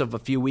course of a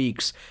few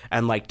weeks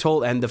and like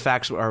told, and the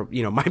facts are,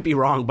 might be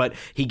wrong, but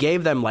he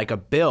gave them like a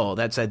bill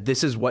that said,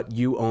 this is what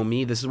you owe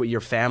me, this is what your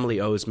family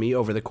owes me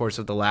over the course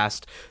of the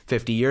last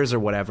 50 years or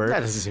whatever. That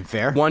doesn't seem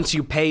fair. Once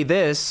you pay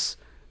this,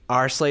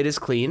 our slate is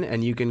clean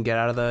and you can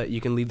you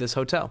can leave this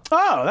hotel.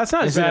 Oh, that's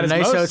not Is as it bad a as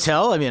nice most.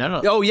 hotel? I mean, I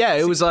don't know. Oh yeah,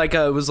 it was like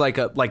a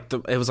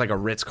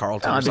Ritz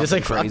Carlton. I mean, it's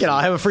like, fuck it,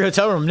 I'll have a free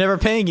hotel room. I'm never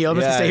paying you. I'm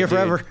just Yeah, going to stay here dude.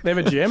 forever. They have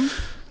a gym?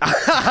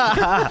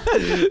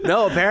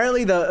 No,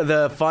 apparently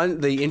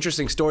the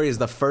interesting story is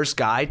the first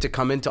guy to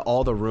come into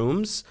all the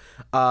rooms.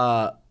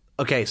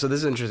 Okay, so this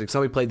is interesting.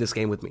 Somebody played this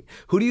game with me.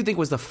 Who do you think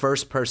was the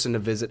first person to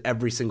visit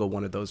every single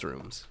one of those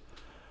rooms?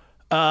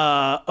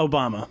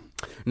 Obama.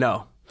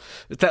 No.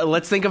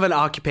 Let's think of an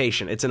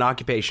occupation. It's an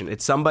occupation.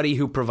 It's somebody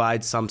who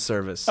provides some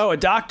service. Oh, a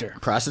doctor.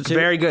 Prostitute?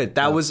 Very good.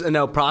 That was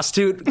no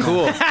prostitute.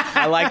 Cool.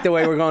 I like the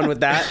way we're going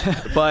with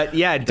that. But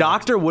yeah,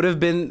 doctor would have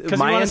been Because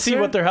my you want to answer. see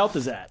what their health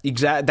is at.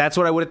 Exactly. That's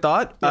what I would have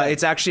thought.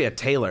 It's actually a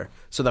tailor.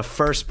 So the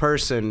first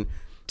person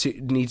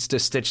needs to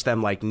stitch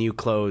them like new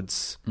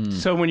clothes.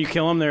 So when you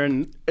kill them, they're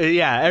in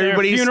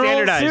Everybody's funeral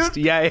standardized.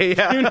 suit?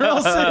 Yeah.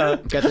 funeral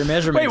suit. Got their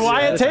measurements. Wait,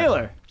 why ahead a of time.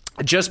 tailor?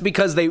 Just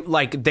because they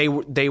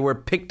were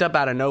picked up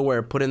out of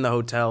nowhere, put in the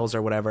hotels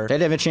or whatever. They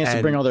didn't have a chance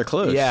to bring all their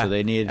clothes, Yeah,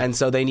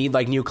 so they need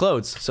like new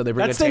clothes. So they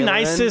bring That's a the tailor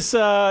in. nicest,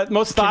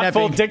 most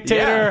thoughtful Kidnapping.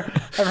 dictator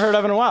I've heard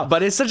of in a while.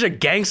 But it's such a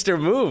gangster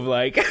move.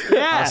 Like,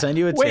 yeah. I'll send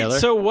you a Wait, tailor.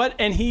 so what?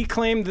 And he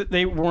claimed that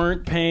they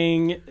weren't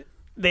paying.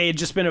 They had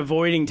just been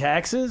avoiding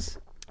taxes.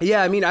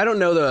 yeah. I mean, I don't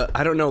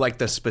know like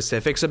the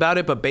specifics about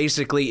it, but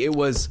basically it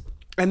was,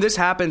 and this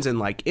happens in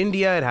like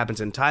India. It happens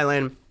in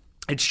Thailand.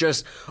 It's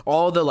just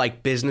all the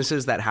like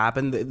businesses that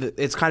happen.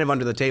 It's kind of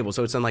under the table,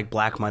 so it's in like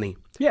black money.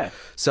 Yeah.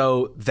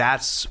 So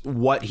that's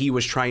what he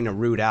was trying to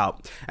root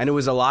out. And it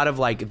was a lot of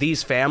like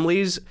these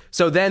families.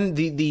 So then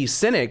the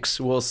cynics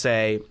will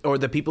say, or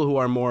the people who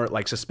are more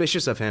like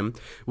suspicious of him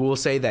will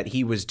say that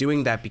he was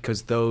doing that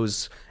because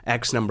those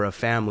X number of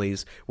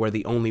families were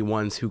the only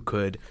ones who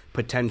could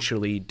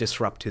potentially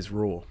disrupt his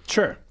rule.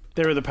 Sure.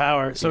 They were the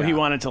power, so he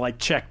wanted to like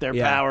check their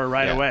Yeah. power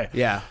right Yeah. away.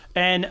 Yeah.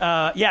 And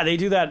they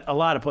do that a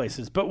lot of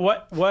places. But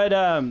what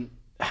You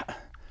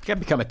got to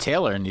become a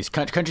tailor in these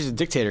countries with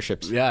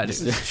dictatorships. Yeah.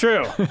 it's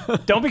true.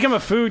 Don't become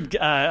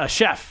a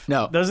chef.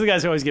 No. Those are the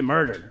guys who always get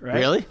murdered, right?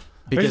 Really?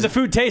 Or just the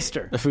food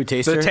taster. The food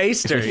taster. The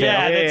taster. If you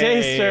yeah, fail. the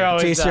taster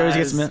always Taster always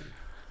dies. gets.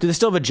 Do they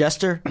still have a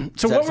jester?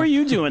 So what were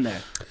you doing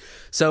there?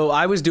 So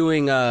I was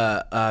doing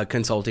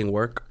consulting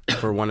work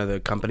for one of the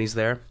companies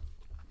there.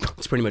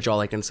 It's pretty much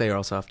all I can say, or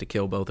else I'll have to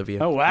kill both of you.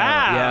 Oh,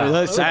 wow.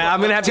 I'm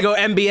going to have to go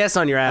MBS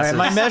on your asses.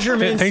 My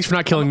measurements. Thanks for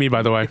not killing me,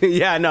 by the way.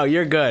 Yeah, no,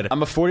 you're good.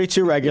 I'm a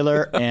 42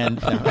 regular, and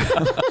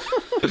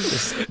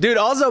Dude,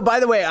 also, by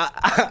the way,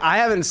 I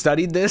haven't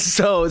studied this,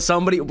 so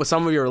some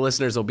of your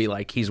listeners will be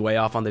like, he's way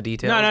off on the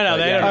details. No. But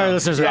They yeah. don't. Our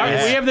listeners are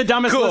We have the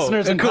dumbest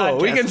listeners in Cool.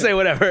 We can podcasting. say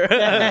whatever.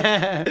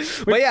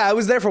 But yeah, I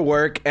was there for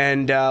work,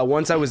 and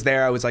once I was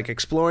there, I was like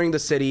exploring the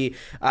city.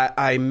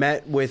 I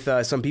met with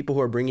some people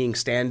who are bringing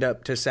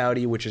stand-up to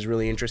Saudi, which is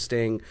really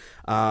interesting.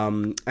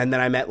 And then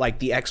I met like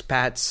the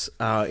expats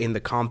in the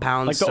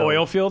compound. Like the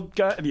oil field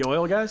guy, the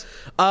oil guys?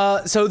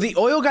 So the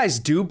oil guys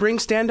do bring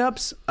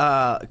stand-ups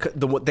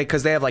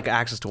because they have like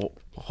access to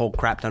a whole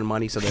crap ton of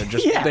money. So they're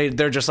just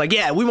they're just like,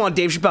 yeah, we want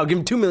Dave Chappelle, give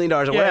him $2 million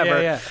or whatever.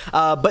 Yeah.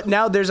 But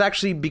now there's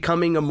actually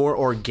becoming a more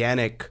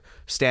organic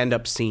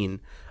stand-up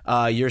scene.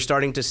 You're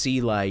starting to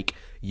see like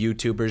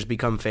YouTubers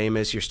become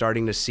famous. You're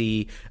starting to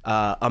see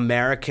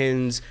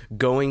Americans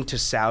going to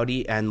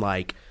Saudi and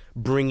like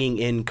bringing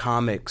in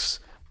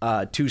comics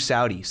to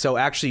Saudi. So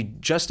actually,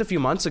 just a few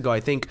months ago, I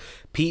think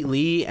Pete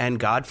Lee and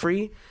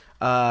Godfrey,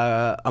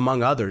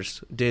 among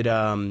others, did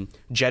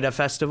Jeddah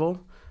Festival,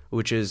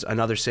 which is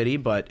another city,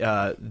 but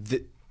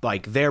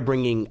they're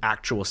bringing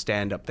actual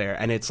stand up there,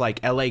 and it's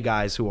like LA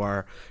guys who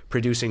are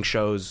producing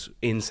shows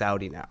in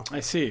Saudi now. I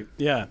see.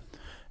 Yeah.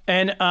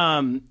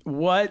 And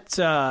what?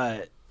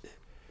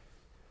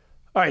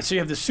 All right, so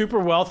you have the super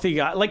wealthy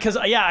guy, like, because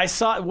I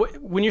saw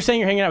when you're saying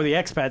you're hanging out with the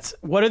expats.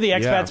 What are the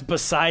expats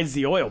besides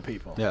the oil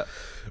people? yeah.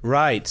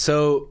 Right.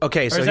 So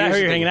okay. Or So is that here's who the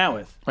you're thing. hanging out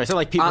with? Right, so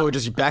like people who are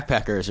just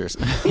backpackers or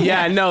something.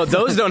 Yeah, no,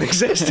 those don't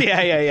exist.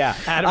 Yeah.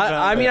 Adam found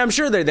I mean, that. I'm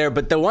sure they're there,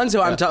 but the ones who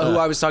who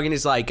I was talking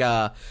is like,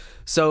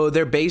 so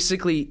they're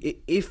basically,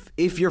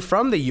 if you're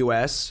from the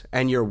U.S.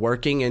 and you're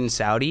working in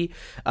Saudi,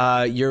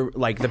 you're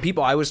like the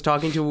people I was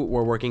talking to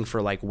were working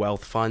for like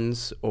wealth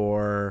funds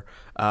or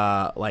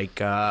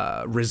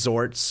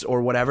resorts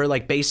or whatever.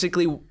 Like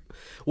basically,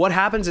 what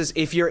happens is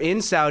if you're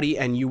in Saudi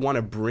and you want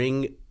to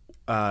bring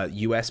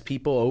U.S.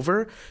 people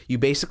over, you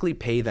basically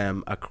pay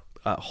them a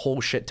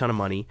whole shit ton of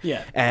money.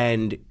 Yeah.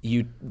 And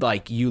you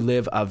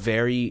live a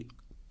very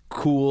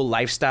cool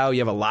lifestyle.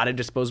 You have a lot of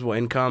disposable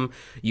income.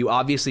 You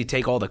obviously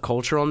take all the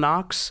cultural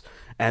knocks,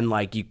 and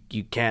like you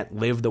can't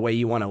live the way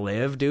you want to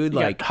live, dude. You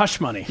Like got hush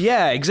money.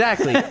 yeah,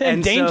 exactly.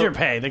 And danger so-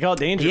 pay. They call it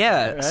danger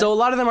yeah. pay. Right? So a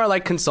lot of them are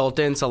like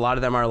consultants. A lot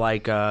of them are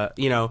like,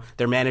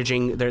 they're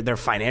managing, they're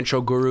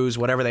financial gurus,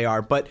 whatever they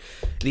are. But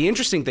the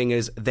interesting thing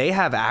is they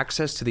have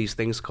access to these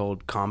things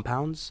called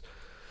compounds.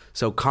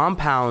 So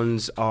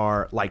compounds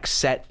are like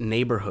set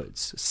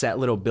neighborhoods, set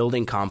little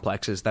building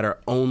complexes that are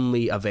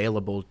only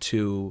available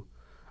to,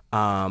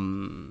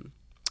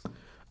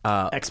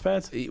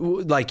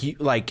 expats?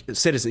 like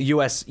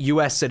citizens,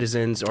 U.S.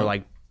 citizens or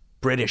like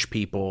British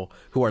people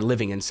who are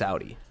living in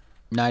Saudi.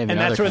 Not even. And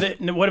that's other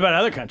where what about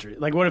other countries?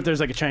 Like, what if there's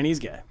like a Chinese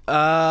guy?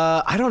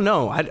 I don't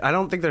know. I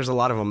don't think there's a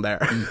lot of them there.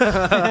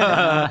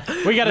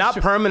 We got Not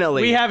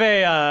permanently. We have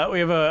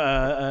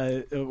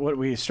a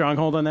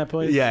stronghold on that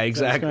place. Yeah, Is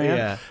that what's exactly, going on?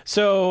 yeah.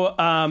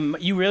 So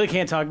you really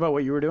can't talk about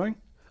what you were doing?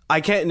 I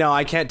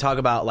can't talk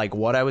about like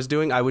what I was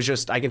doing. I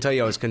can tell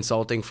you I was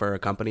consulting for a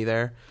company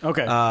there.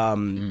 Okay.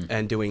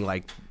 And doing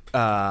like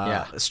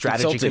strategy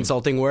Consulting.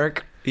 consulting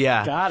work.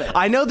 Yeah. Got it.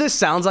 I know this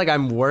sounds like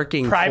I'm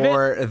working Private?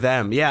 for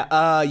them. Yeah.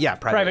 Private.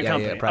 Private Yeah,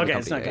 company. yeah, private Okay, company.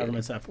 it's not Yeah,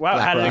 government yeah. stuff. Wow,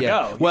 how did it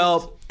go?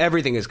 Well,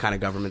 everything is kind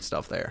of government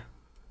stuff there.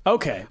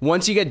 Okay.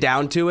 Once you get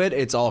down to it,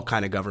 it's all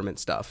kind of government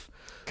stuff.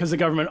 Because the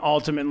government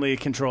ultimately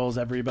controls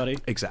everybody.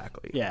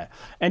 Exactly. Yeah.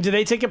 And do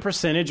they take a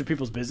percentage of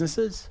people's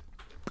businesses?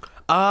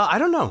 I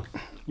don't know.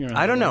 You're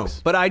I don't know.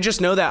 works. But I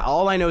just know that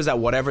all I know is that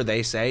whatever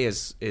they say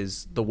is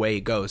the way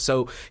it goes.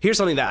 So here's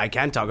something that I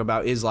can talk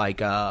about is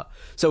like,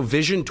 so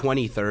Vision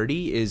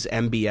 2030 is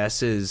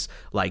MBS's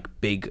like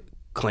big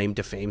claim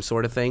to fame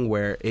sort of thing,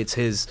 where it's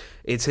his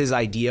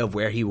idea of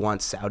where he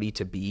wants Saudi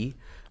to be.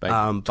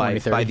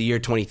 By the year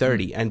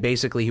 2030. And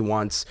basically he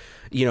wants,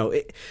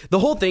 the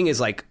whole thing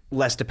is like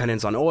less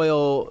dependence on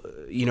oil,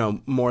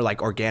 more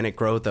like organic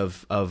growth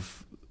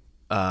of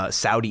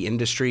Saudi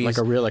industries. Like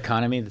a real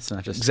economy that's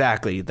not just...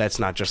 Exactly. That's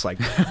not just like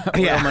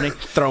money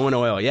throwing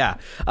oil. Yeah.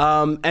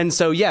 And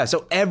so,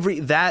 so every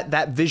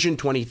that Vision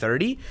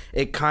 2030,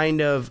 it kind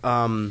of,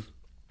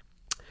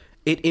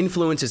 it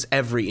influences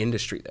every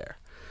industry there.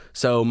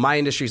 So my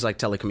industry is like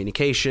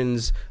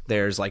telecommunications,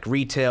 there's like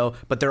retail,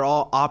 but they're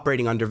all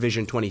operating under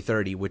Vision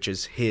 2030, which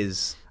is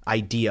his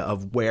idea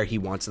of where he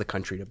wants the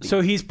country to be.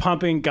 So he's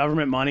pumping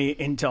government money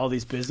into all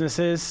these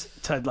businesses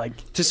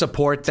to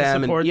support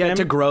them and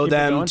to grow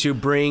them, to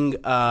bring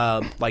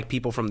like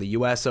people from the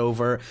U.S.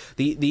 over.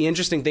 The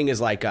interesting thing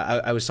is like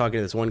I was talking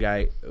to this one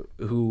guy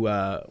who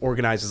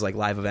organizes like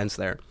live events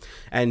there,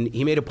 and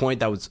he made a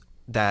point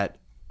that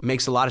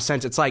makes a lot of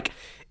sense. It's like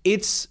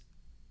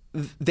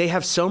they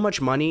have so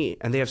much money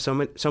and they have so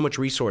much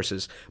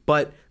resources,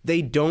 but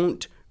they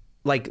don't,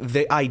 like,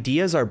 the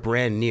ideas are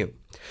brand new.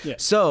 Yeah.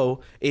 So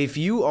if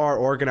you are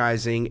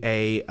organizing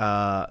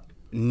a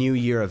New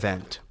Year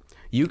event,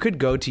 you could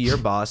go to your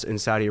boss in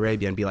Saudi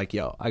Arabia and be like,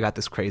 "Yo, I got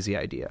this crazy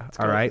idea."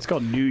 It's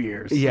called New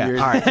Year's. Yeah. All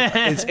right.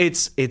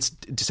 It's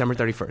December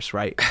 31st,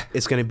 right?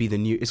 It's gonna be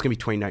it's gonna be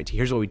 2019.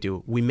 Here's what we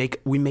do: we make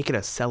it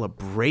a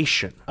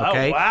celebration.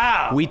 Okay. Oh,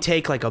 wow. We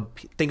take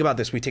think about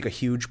this. We take a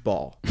huge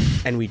ball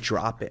and we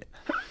drop it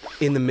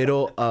in the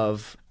middle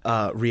of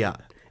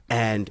Riyadh,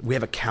 and we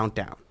have a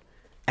countdown.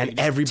 And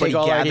everybody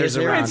gathers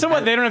around. Wait, so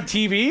what? They don't have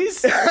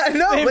TVs?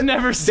 No, they've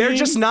never seen. They're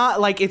just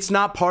not like, it's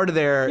not part of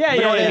their. Yeah,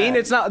 you know what I mean?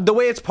 It's not the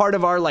way it's part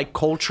of our like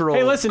cultural.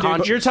 Hey, listen,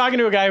 dude, you're talking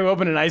to a guy who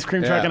opened an ice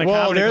cream truck in a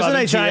comedy club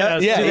in China.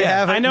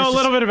 Yeah. I know a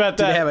little bit about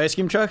that. Do they have ice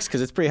cream trucks?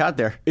 Because it's pretty hot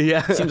there.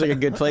 Yeah, seems like a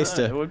good place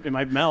to. It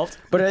might melt.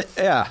 But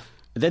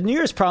the New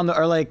Year's problem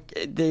are like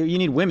you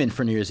need women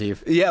for New Year's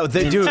Eve. Yeah,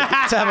 they do to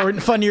have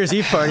a fun New Year's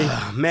Eve party.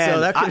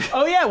 Man,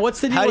 So what's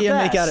the deal? How do you with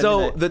make that? out?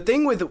 So the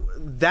thing with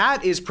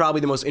that is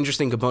probably the most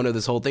interesting component of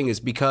this whole thing is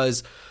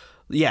because,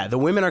 the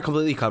women are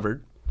completely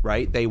covered,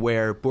 right? They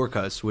wear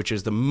burqas, which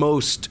is the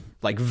most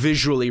like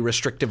visually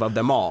restrictive of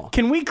them all.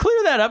 Can we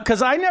clear that up?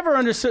 Because I never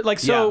understood. Like,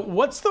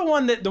 what's the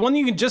one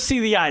you can just see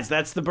the eyes?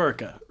 That's the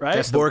burqa, right?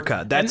 That's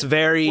burqa. That's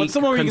very. What's the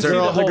one where you can see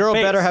the whole The girl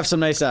face? better have some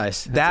nice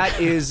eyes. That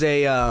is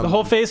a the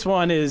whole face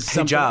one is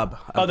hijab.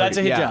 Oh, that's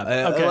a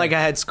hijab. Okay. Like a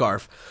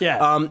headscarf.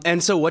 Yeah.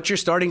 And so what you're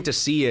starting to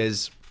see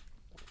is,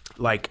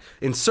 like,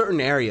 in certain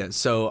areas.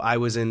 So I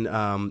was in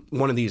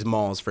one of these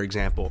malls, for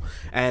example,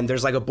 and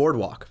there's like a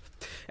boardwalk,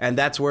 and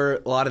that's where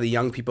a lot of the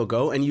young people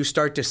go, and you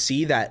start to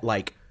see that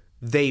like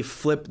they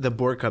flip the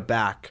burqa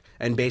back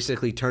and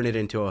basically turn it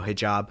into a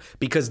hijab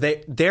because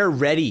they're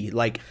ready.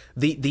 Like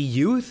the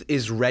youth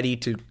is ready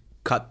to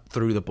cut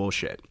through the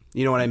bullshit.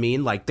 You know what I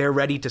mean? Like they're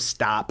ready to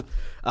stop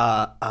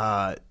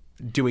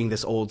doing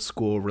this old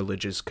school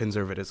religious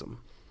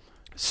conservatism.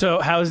 So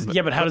how does that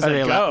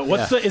go?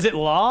 Is it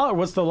law or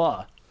what's the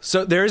law?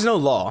 So there is no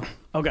law.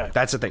 Okay.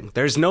 That's the thing.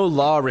 There's no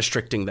law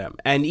restricting them.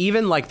 And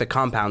even like the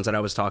compounds that I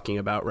was talking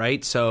about,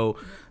 right? So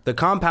the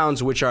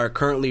compounds which are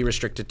currently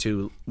restricted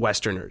to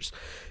Westerners,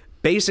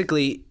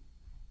 basically,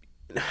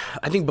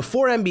 I think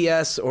before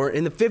MBS or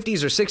in the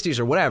 50s or 60s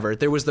or whatever,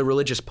 there was the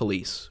religious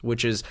police,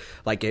 which is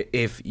like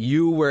if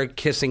you were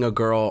kissing a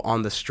girl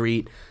on the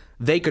street,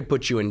 they could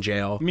put you in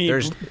jail.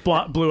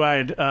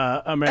 Blue-eyed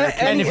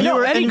American. And if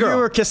you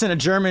were kissing a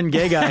German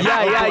gay guy,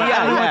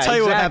 I won't tell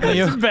you what happened to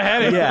you.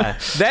 Beheading. Yeah,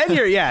 then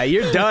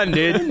you're done,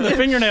 dude. The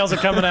fingernails are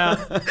coming out.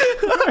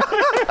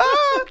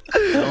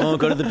 Oh,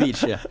 go to the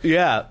beach.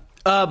 Yeah.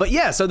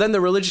 So then the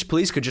religious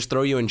police could just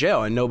throw you in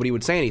jail and nobody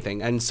would say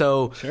anything. And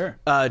so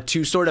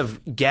to sort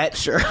of get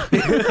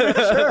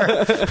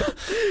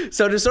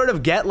So to sort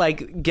of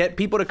get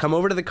people to come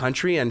over to the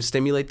country and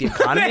stimulate the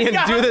economy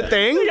and do the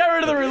thing. You got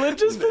rid of the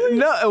religious police?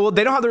 No, well,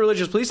 they don't have the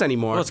religious police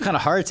anymore. Well, it's kind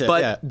of hard to.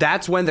 But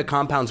that's when the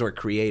compounds were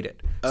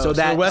created. So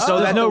that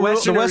the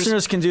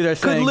Westerners can do their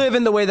thing. Could live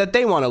in the way that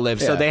they want to live.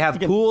 So they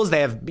have pools.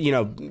 They have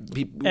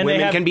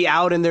women can be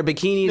out in their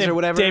bikinis or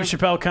whatever. Dave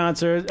Chappelle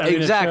concert.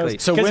 Exactly.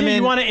 So women,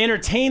 you want to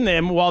entertain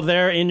them while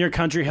they're in your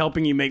country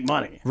helping you make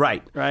money.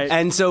 Right. Right.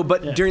 And so,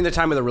 during the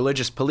time of the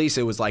religious police,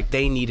 it was like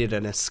they needed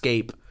an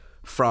escape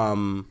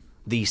from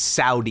the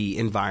Saudi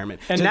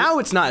environment. And now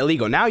it's not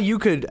illegal. Now you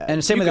could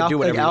and same you with could do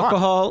whatever you want.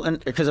 alcohol,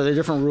 and because are there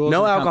different rules?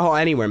 No alcohol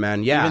anywhere,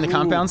 man. Yeah, even the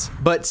compounds.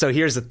 But so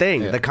here's the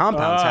thing: the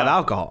compounds have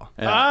alcohol.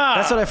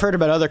 That's what I've heard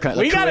about other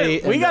countries.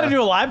 We got to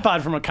do a live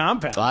pod from a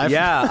compound.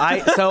 Yeah,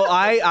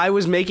 I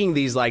was making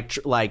these like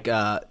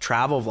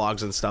travel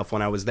vlogs and stuff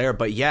when I was there.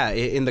 But yeah,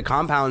 in the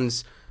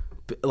compounds,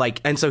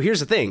 like, and so here's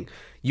the thing.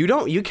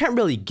 You can't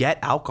really get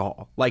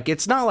alcohol. Like,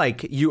 it's not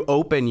like you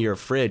open your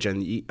fridge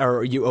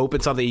or you open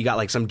something, you got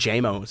like some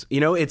JMOs, you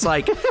know, it's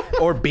like,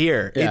 or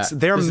beer. Yeah.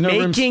 They're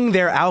making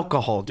their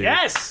alcohol, dude.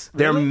 Yes.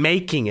 They're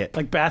making it.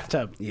 Like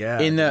bathtub. Yeah.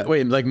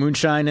 Like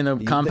moonshine in the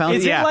compound?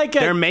 Is it like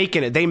they're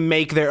making it. They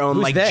make their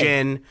own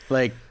gin.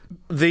 Like,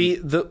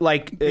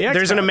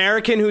 there's an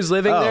American who's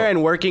living there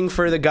and working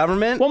for the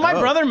government. Well, my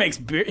brother makes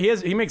beer.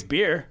 He makes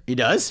beer. He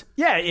does?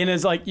 Yeah, and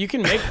it's like you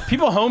can make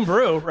people home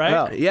brew, right?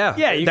 Well, yeah,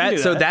 yeah. You can do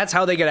that. So that's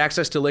how they get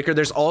access to liquor.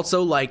 There's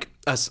also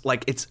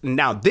it's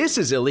now this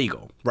is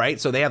illegal,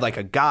 right? So they have like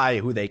a guy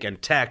who they can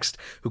text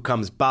who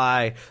comes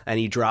by and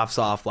he drops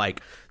off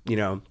like, you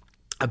know,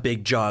 a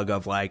big jug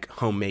of like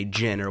homemade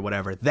gin or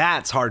whatever.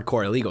 That's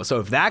hardcore illegal.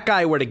 So if that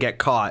guy were to get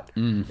caught,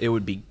 it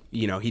would be.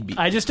 You know, he'd be.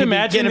 I just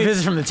imagine getting a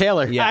visit from the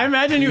tailor. Yeah. I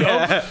imagine you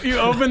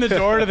open the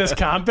door to this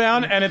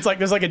compound and it's like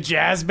there's like a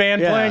jazz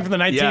band playing from the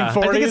 1940s.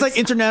 I think it's like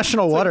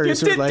International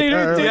Waters. Or it's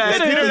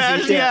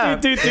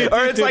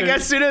like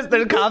as soon as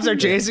the cops are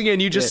chasing you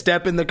and you just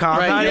step in the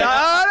compound.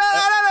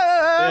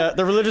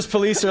 The religious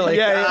police are like,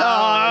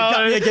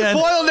 got me again.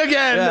 Foiled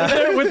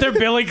again. With their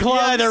billy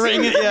clubs. Yeah, they're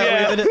ringing.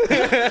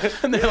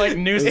 And they're like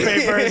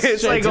newspapers.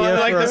 It's like the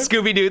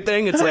Scooby-Doo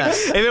thing. It's like,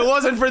 if it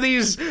wasn't for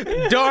these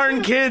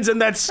darn kids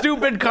and that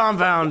stupid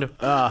compound.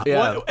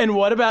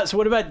 What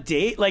about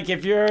date? Like,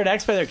 if you're an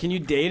expat there, can you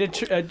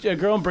date a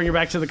girl and bring her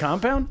back to the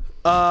compound?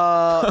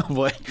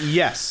 What?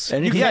 Yes.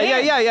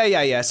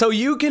 Yeah. So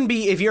you can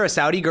be, if you're a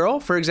Saudi girl,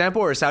 for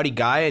example, or a Saudi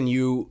guy, and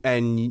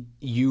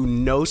you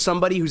know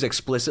somebody who's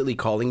explicitly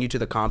calling you to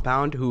the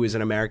compound who is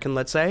an American,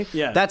 let's say,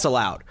 that's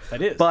allowed.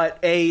 That is. But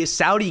a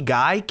Saudi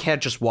guy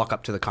can't just walk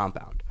up to the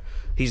compound.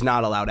 He's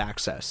not allowed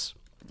access.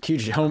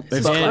 Huge home.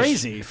 It's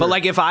crazy. But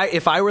like if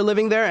I were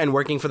living there and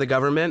working for the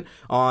government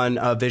on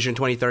a Vision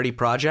 2030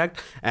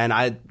 project, and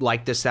I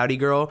like this Saudi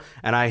girl,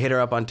 and I hit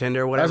her up on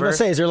Tinder or whatever. I was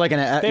going to say, is there like an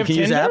app? You can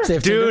use Tinder? apps? They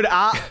have Dude,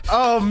 Tinder?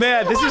 oh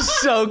man, this is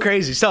so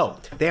crazy. So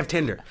they have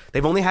Tinder.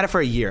 They've only had it for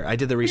a year. I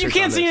did the research.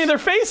 You can't see any of their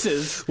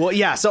faces. Well,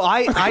 yeah. So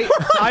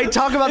I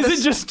talk about this.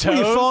 Is it just toes?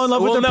 You fall in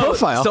love with their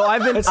profile. So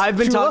I've been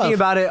true talking love.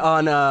 about it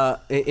on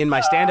in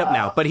my stand up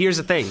now. But here's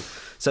the thing.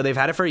 So they've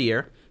had it for a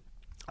year,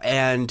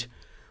 and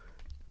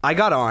I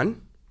got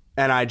on.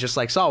 And I just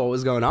like saw what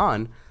was going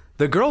on.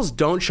 The girls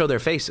don't show their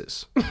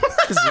faces.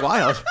 This is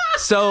wild.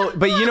 So,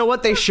 but you know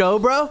what they show,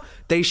 bro?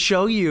 They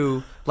show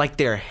you like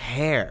their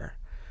hair.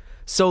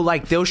 So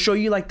like they'll show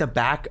you like the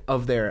back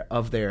of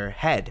their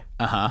head.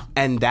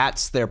 And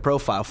that's their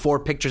profile. 4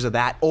 pictures of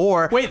that,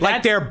 or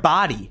like their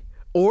body,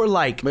 or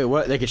like wait,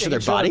 what? They can show their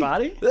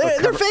body?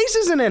 Their face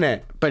isn't in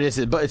it. But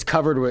it's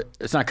covered with.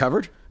 It's not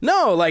covered.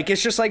 No, like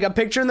it's just like a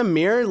picture in the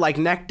mirror, like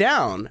neck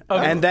down,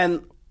 and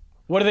then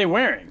what are they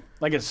wearing?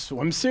 Like a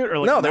swimsuit or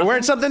like no? They're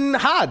wearing something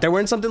hot. They're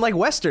wearing something like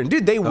Western,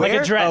 dude. They wear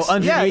like a dress.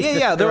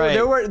 Yeah.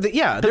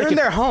 They're in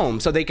their home,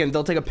 so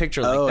they'll take a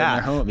picture like that. In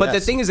their home, but the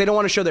thing is, they don't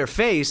want to show their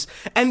face,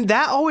 and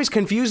that always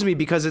confused me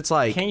because it's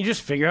like, can't you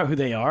just figure out who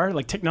they are?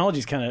 Like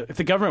technology's kind of, if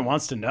the government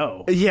wants to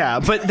know. Yeah,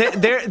 but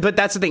but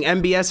that's the thing.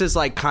 MBS is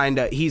like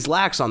he's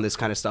lax on this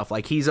kind of stuff.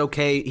 Like he's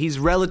okay. He's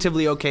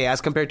relatively okay as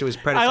compared to his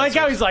predecessors. I like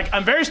how he's like,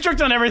 I'm very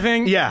strict on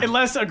everything. Yeah.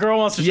 Unless a girl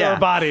wants to show her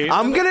body.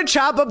 I'm gonna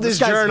chop up this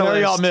journalist.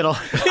 Very all middle.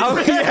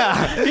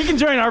 He can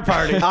join our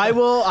party. I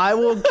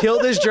will kill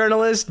this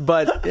journalist,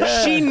 but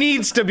she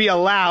needs to be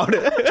allowed.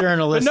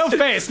 Journalist. But no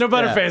face, no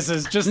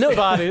butterfaces, just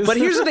bodies. But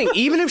here's the thing: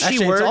 even if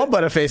she were, it's all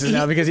butterfaces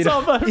now because it's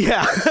all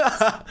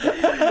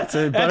it's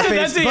a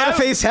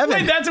butterface heaven.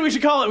 Wait, that's what we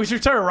should call it. We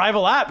should start a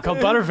rival app called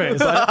Butterface.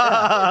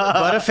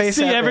 Butterface.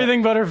 See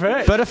everything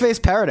Butterface.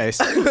 Butterface paradise.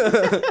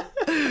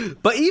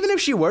 But even if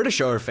she were to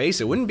show her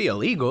face, it wouldn't be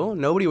illegal.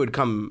 Nobody would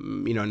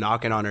come,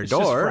 knocking on her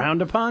door. It's just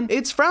frowned upon?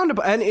 It's frowned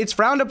upon, and it's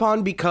frowned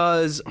upon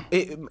because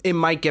it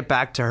might get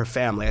back to her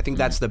family. I think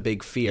that's the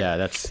big fear. Yeah,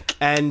 that's...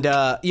 And,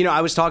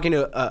 I was talking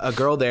to a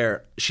girl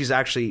there. She's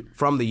actually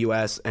from the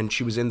U.S., and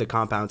she was in the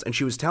compounds, and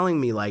she was telling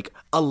me, like,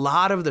 a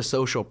lot of the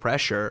social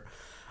pressure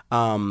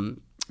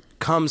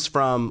comes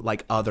from,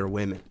 like, other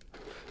women.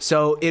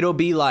 So it'll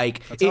be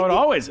like... That's how it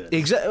always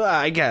is.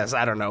 I guess.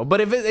 I don't know. But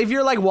if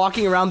you're like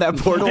walking around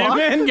that boardwalk...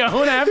 Women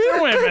going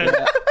after women.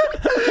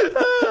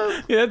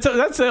 Yeah,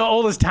 that's the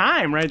oldest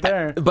time right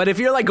there. But if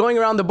you're like going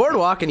around the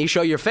boardwalk and you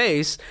show your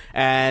face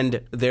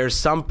and there's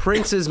some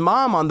prince's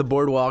mom on the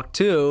boardwalk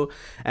too,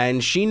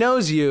 and she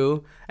knows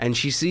you and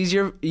she sees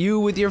you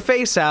with your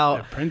face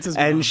out, and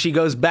mom. She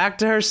goes back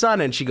to her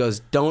son and she goes,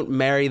 "Don't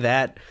marry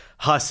that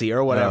hussy,"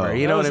 or whatever. No.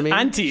 You know what I mean?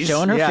 Aunties.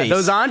 Showing her face.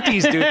 Those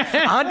aunties, dude.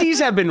 Aunties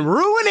have been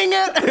ruining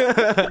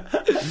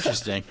it.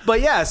 Interesting.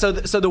 But yeah, so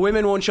the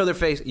women won't show their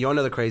face. You want to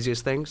know the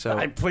craziest thing?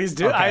 So please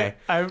do. Okay.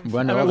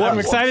 I'm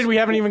excited we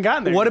haven't even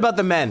gotten there. What about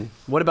the men?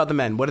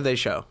 What did they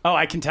show? Oh,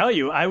 I can tell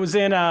you. I was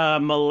in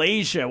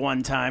Malaysia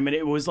one time, and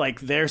it was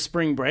like their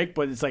spring break,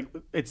 but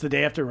it's the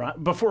day after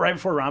right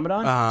before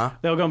Ramadan.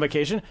 They'll go on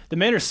vacation. The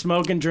men are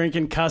smoking,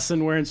 drinking,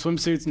 cussing, wearing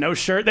swimsuits, no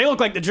shirt. They look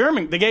like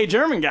the gay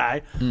German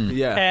guy.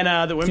 Yeah,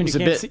 and the women Seems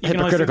you a can't bit see, you can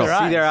only see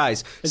hypocritical. their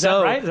eyes. Is that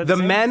right? Is that the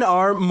same? men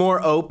are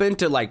more open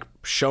to like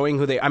showing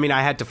who they. I mean,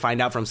 I had to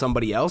find out from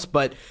somebody else,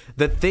 but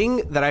the thing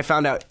that I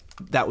found out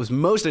that was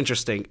most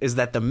interesting is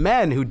that the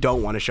men who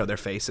don't want to show their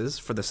faces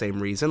for the same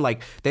reason,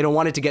 like they don't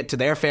want it to get to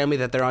their family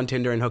that they're on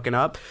Tinder and hooking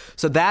up.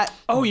 So that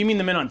Oh, you mean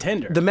the men on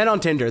Tinder? the men on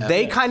Tinder,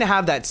 they kind of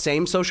have that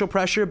same social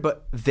pressure,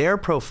 but their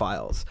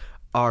profiles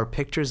are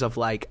pictures of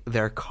like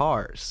their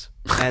cars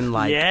and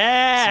like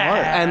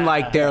and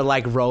like their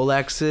like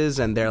Rolexes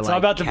and their like all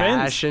about the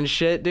cash and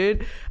shit,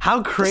 dude.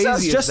 How crazy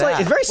Sounds is just that? like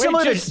it's very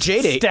similar to just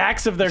J-Date.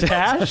 stacks of their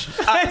cash.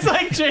 It's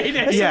like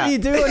J-Date. Yeah. What do you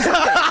do?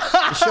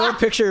 You show a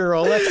picture of your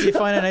Rolex. You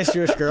find a nice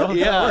Jewish girl.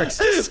 Yeah. That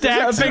works.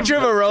 Stacks a picture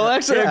of a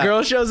Rolex and a Yeah.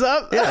 girl shows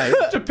up. Yeah.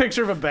 a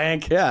picture of a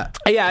bank. Yeah.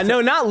 Yeah,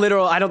 no, not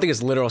literal. I don't think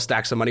it's literal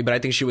stacks of money, but I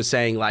think she was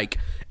saying like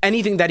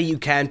anything that you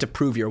can to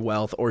prove your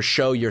wealth or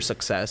show your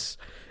success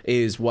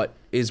is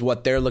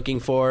what they're looking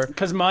for.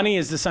 Because money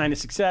is the sign of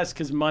success.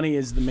 Because money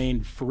is the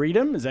main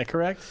freedom. Is that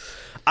correct?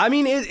 I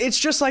mean, it's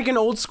just like an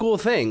old school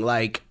thing.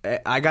 Like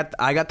I got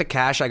the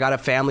cash. I got a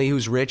family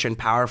who's rich and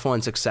powerful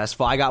and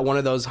successful. I got one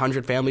of those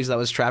 100 families that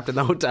was trapped in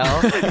the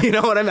hotel. You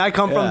know what I mean? I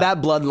come from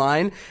that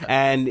bloodline,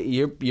 and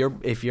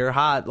if you're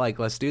hot, like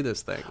let's do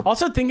this thing.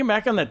 Also, thinking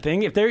back on that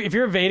thing, if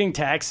you're evading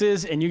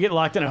taxes and you get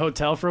locked in a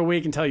hotel for a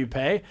week until you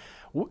pay,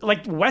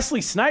 like Wesley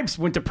Snipes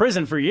went to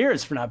prison for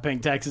years for not paying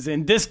taxes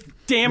in this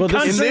damn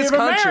country in this of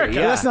country, America.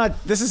 yeah.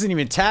 This isn't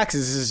even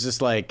taxes. This is just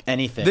like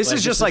anything. This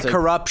is just like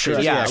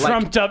corruption. Yeah, like,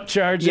 Trumped up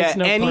charges. yeah,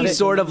 no any pun.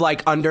 sort of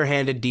like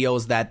underhanded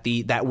deals that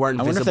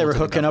weren't. I wonder if visible they were to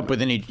the hooking up government.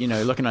 with any,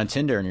 you're looking on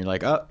Tinder and you're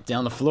like, oh,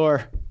 down the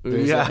floor.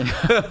 Yeah.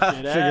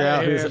 Figure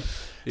out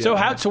who's.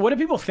 So what do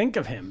people think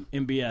of him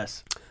in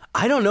BS?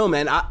 I don't know,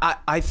 man.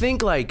 I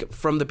think like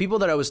from the people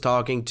that I was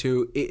talking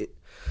to,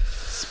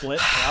 Split.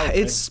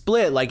 Probably. it's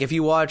split. Like if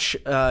you watch,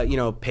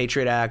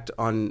 Patriot Act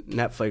on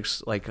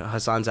Netflix, like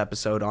Hassan's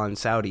episode on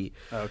Saudi,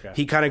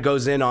 he kind of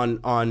goes in on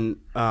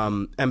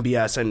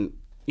MBS and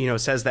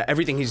says that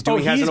everything he's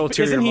doing has an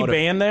ulterior isn't he motive.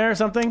 banned there or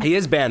something? He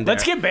is banned there.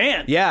 Let's get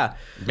banned. Yeah.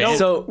 No,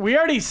 So we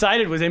already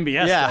sided with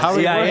MBS. Yeah, though. how are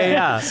we-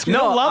 yeah.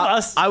 No, love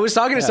us. I was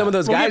talking to some of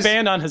those We'll guys. get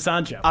banned on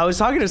Hassan Show. I was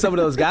talking to some of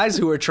those guys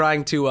who were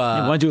trying to.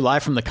 Want to do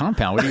live from the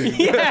compound? What do you?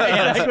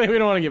 yeah, exactly. We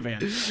don't want to get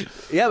banned.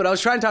 Yeah, but I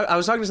was talking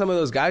to some of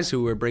those guys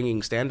who were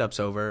bringing stand-ups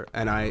over,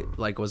 and I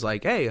was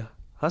like, hey,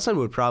 Hassan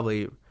would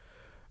probably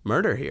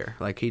murder here.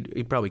 Like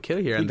he'd probably kill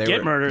here, and He'd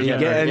get murdered.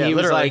 And Yeah, he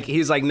was literally.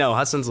 he's like, no,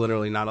 Hassan's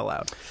literally not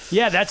allowed.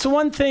 Yeah, that's the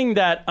one thing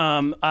that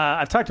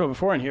I've talked about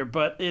before in here,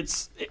 but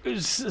it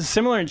was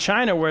similar in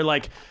China where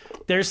like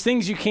there's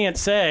things you can't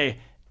say.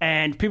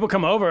 And people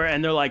come over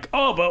and they're like,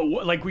 oh,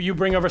 but like you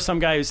bring over some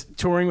guy who's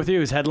touring with you,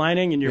 who's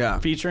headlining and you're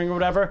featuring or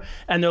whatever.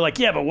 And they're like,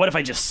 yeah, but what if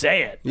I just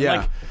say it? Yeah.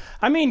 Like,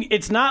 I mean,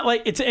 it's not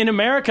like it's in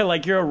America,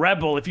 like you're a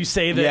rebel if you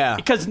say that. Yeah.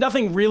 Because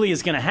nothing really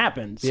is going to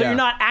happen. So Yeah. you're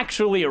not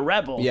actually a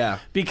rebel. Yeah.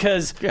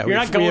 Because Yeah, you're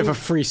not going. We have a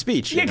free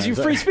speech. Yeah, because you're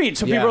free speech.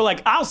 So people are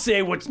like, I'll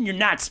say what you're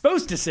not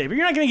supposed to say, but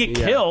you're not going to get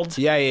killed.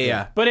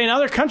 Yeah. But in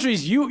other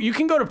countries, you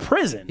can go to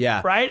prison.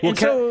 Yeah. Right? Well, And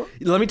so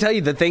let me tell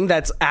you the thing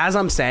that's, as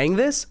I'm saying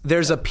this,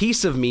 there's a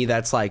piece of me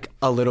that's like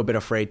a little bit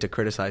afraid to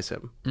criticize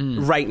him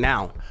right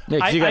now. Yeah,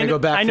 'cause you got to go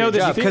back. I for know your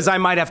this job. Because I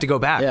might have to go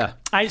back. Yeah.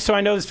 So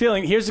I know this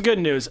feeling. Here's the good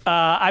news.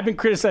 I've been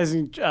criticizing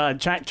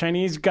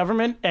Chinese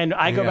government, and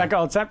I go back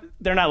all the time.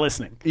 They're not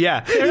listening. Yeah.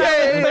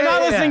 They're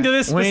not listening to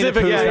this Winnie the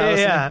specific.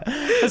 Pooh's not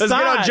Let's get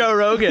on Joe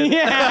Rogan.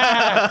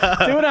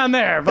 Yeah, do it on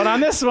there. But on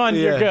this one,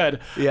 you're good.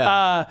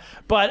 Yeah.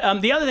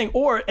 But the other thing,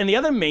 the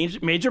other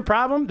major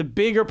problem, the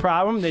bigger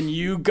problem than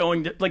you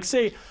going to, like,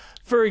 say,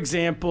 for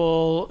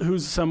example,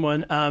 who's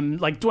someone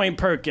like Dwayne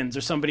Perkins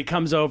or somebody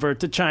comes over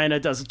to China,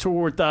 does a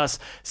tour with us,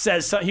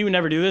 says he would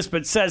never do this,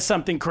 but says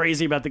something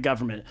crazy about the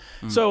government.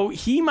 So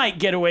he might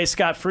get away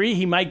scot-free.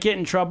 He might get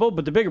in trouble.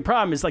 But the bigger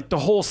problem is like the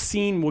whole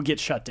scene will get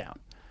shut down.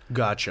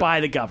 Gotcha.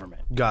 By the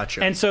government.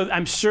 Gotcha. And so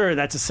I'm sure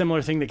that's a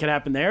similar thing that could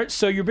happen there.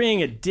 So you're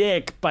being a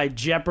dick by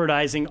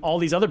jeopardizing all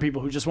these other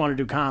people who just want to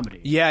do comedy.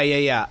 Yeah.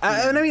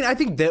 And I mean, I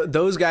think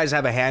those guys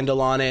have a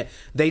handle on it.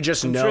 They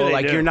just know, sure they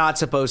like, do. you're not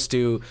supposed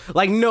to,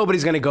 like,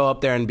 nobody's going to go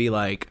up there and be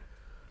like,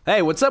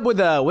 hey, what's up with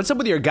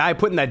your guy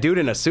putting that dude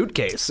in a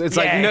suitcase? It's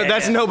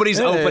that's nobody's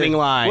opening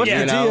line. What's you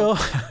the know?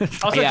 deal?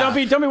 Also, Yeah.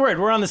 don't be worried.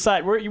 We're on the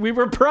side. We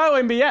were pro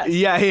MBS.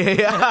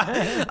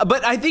 Yeah.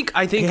 But I think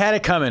He had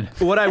it coming.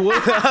 what I would.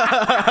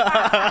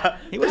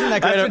 He wasn't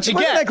that great. That's what you wasn't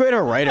get. that great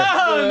a writer.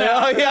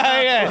 Oh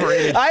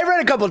yeah. I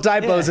read a couple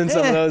typos in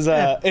some of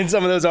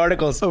those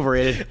articles.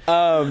 Overrated.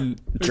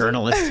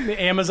 Journalist.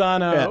 The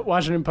Amazon,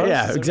 Washington Post.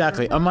 Yeah,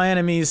 exactly. My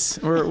enemies.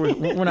 We're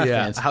not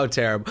fans. How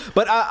terrible.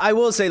 But I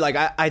will say, like,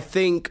 I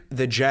think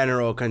the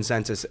general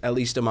consensus, at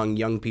least among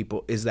young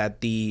people, is that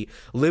the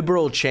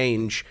liberal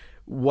change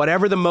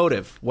whatever the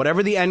motive,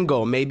 whatever the end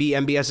goal, maybe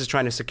MBS is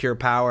trying to secure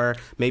power.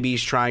 Maybe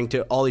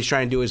all he's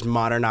trying to do is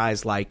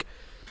modernize like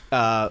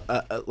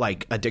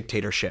a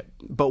dictatorship.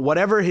 But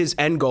whatever his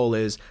end goal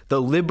is,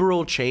 the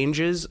liberal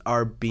changes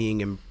are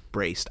being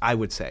embraced, I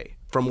would say,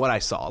 from what I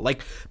saw.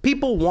 Like,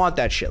 people want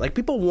that shit. Like,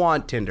 people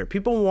want Tinder.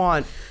 People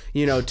want,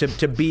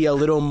 to be a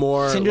little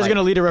more... Tinder's going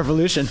to lead a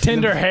revolution.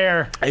 Tinder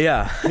hair.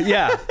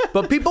 Yeah.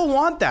 But people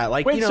want that.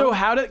 Like, wait, so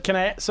how can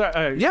I...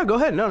 Sorry. Yeah, go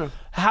ahead. No.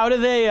 How do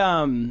they...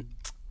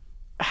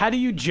 how do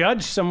you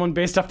judge someone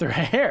based off their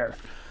hair?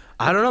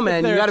 I don't know,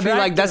 man. You gotta be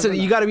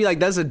like,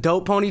 that's a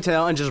dope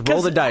ponytail, and just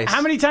roll the dice.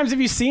 How many times have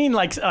you seen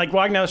like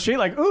walking down the street,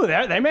 like, ooh,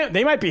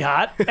 they might be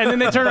hot, and then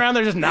they turn around,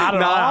 they're just not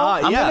at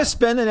all. I'm gonna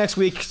spend the next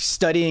week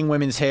studying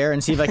women's hair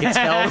and see if I can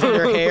tell from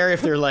their hair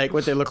if they're like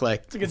what they look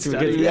like. It's a good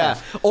study. Yeah.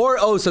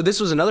 Or so this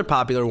was another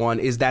popular one,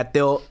 is that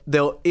they'll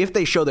if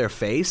they show their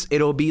face,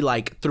 it'll be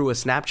like through a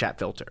Snapchat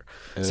filter,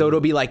 so it'll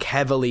be like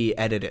heavily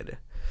edited.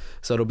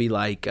 So it'll be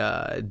like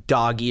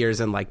dog ears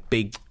and like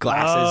big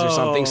glasses or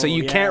something. So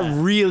you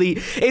can't really...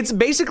 It's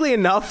basically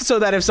enough so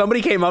that if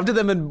somebody came up to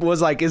them and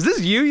was like, is this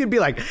you? You'd be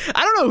like,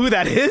 I don't know who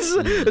that is.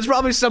 It's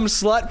probably some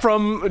slut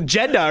from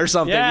Jeddah or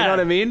something. Yeah. You know what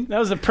I mean? That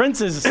was the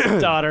prince's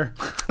daughter.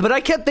 But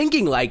I kept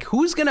thinking, like,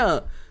 who's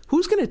gonna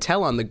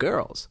tell on the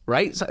girls,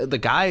 right? So the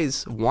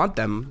guys want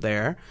them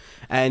there.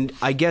 And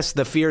I guess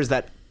the fear is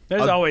that...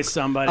 There's always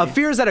somebody. A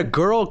fear is that a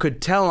girl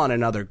could tell on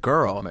another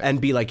girl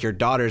and be like, your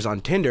daughter's on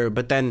Tinder,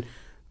 but then...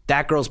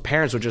 that girl's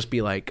parents would just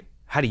be like,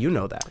 how do you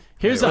know that?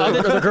 Here's the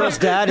other... the girl's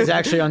dad is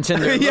actually on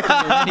Tinder. And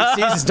he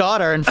sees his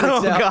daughter and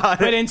freaks out. God.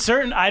 But in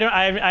certain...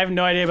 I have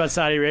no idea about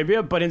Saudi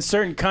Arabia, but in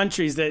certain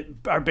countries that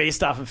are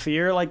based off of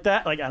fear like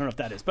that, like, I don't know if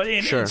that is, but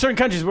in certain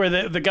countries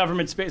where the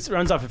government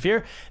runs off of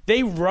fear,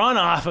 they run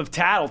off of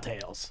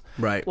tattletales.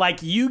 Right.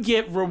 Like, you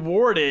get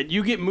rewarded,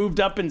 you get moved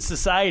up in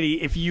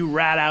society if you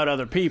rat out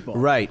other people.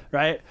 Right.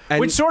 And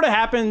which sort of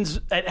happens...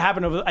 It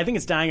happened over... I think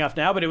it's dying off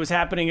now, but it was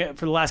happening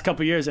for the last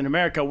couple of years in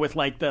America with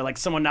like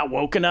someone not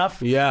woke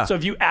enough. Yeah. So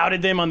if you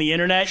outed them on the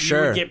internet, you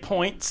would get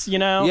points,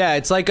 Yeah,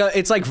 it's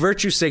like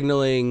virtue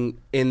signaling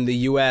in the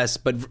U.S.,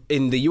 but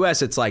in the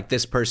U.S. it's like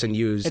this person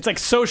used... It's like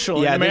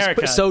social in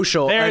America.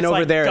 Social, there and it's over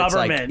like there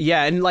government. It's like...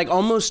 Yeah, and like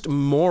almost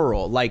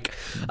moral. Like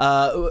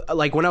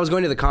when I was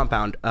going to the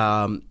compound,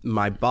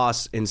 my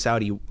boss in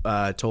Saudi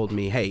told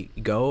me, hey,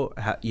 go,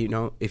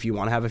 if you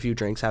want to have a few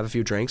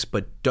drinks,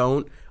 but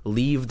don't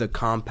leave the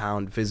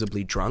compound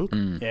visibly drunk.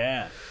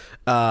 Yeah.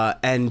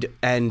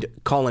 And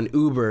call an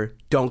Uber,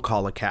 don't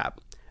call a cab.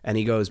 And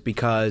he goes,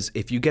 because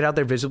if you get out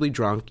there visibly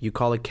drunk, you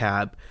call a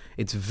cab,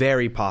 it's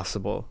very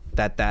possible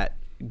that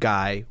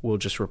guy will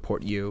just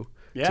report you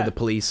to the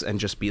police and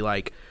just be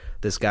like,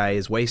 this guy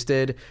is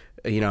wasted,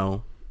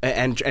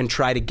 and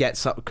try to get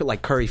some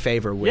like curry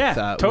favor with,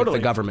 with the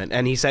government.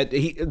 And he said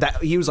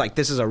he was like,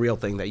 this is a real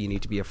thing that you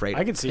need to be afraid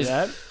of. I can see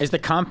that. Is the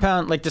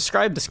compound, like,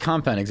 describe this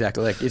compound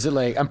exactly? Like, is it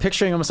like, I'm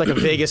picturing almost like a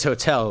Vegas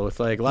hotel with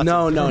like lots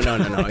of...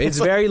 No. It's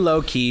very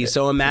low key.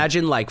 So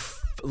imagine like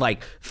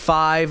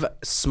 5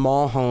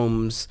 small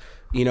homes,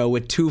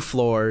 with 2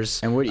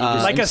 floors, and what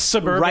like a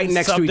suburban right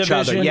next to each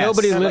other. Yes.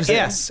 Nobody lives there.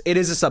 Yes, it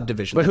is a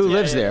subdivision. But who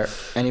lives there?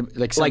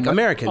 Like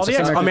Americans,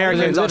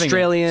 Americans,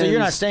 Australians. So you're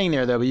not staying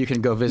there though, but you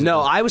can go visit. No,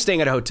 I was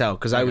staying at a hotel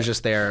because I was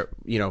just there,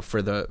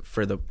 for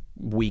the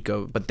week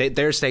of. But they've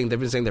been staying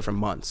there for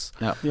months.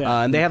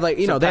 And they have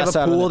they have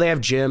a pool, they have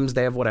gyms,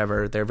 they have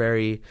whatever.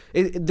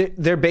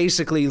 They're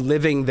basically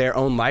living their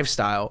own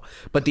lifestyle.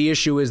 But the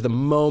issue is the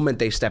moment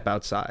they step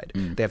outside,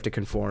 they have to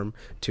conform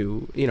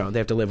to they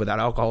have to live without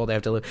alcohol. They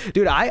have to live.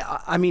 Dude,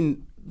 I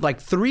mean, like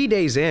 3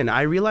 days in,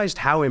 I realized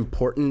how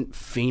important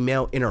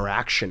female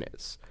interaction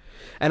is,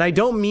 and I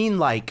don't mean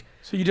like.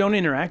 So you don't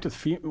interact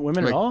with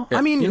women at all?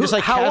 I mean, just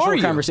like how are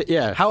you?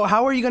 Yeah.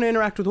 How are you going to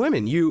interact with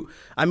women?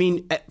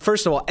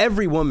 First of all,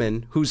 every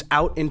woman who's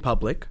out in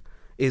public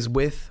is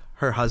with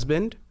her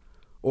husband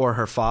or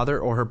her father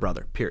or her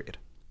brother, period.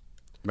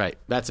 Right.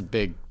 That's a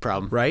big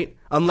problem. Right?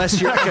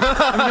 Unless you're...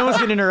 no one's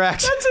going to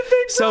interact. That's a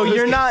big problem.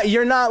 So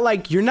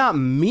you're not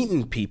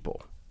meeting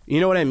people. You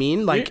know what I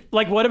mean? Like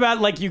what about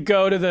like you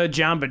go to the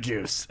Jamba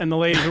Juice and the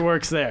lady who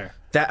works there?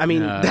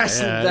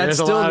 That's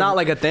still not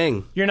like a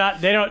thing. You're not.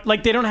 They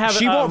don't have.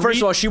 She won't. First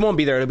of all, she won't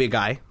be there. It'll be a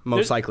guy,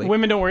 most likely.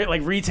 Women don't work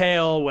like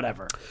retail,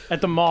 whatever.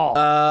 At the mall.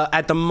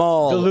 At the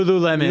mall. The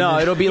Lululemon. No,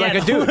 it'll be like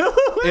a dude.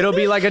 It'll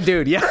be like a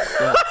dude. Yeah.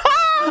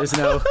 There's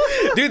no.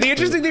 Dude, the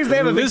interesting thing is they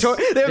have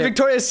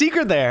Victoria's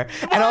Secret there,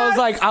 and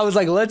I was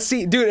like, let's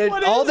see, dude.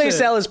 All they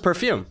sell is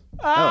perfume.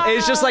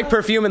 It's just like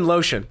perfume and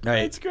lotion.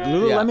 Right. That's great.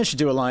 Lululemon should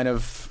do a line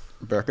of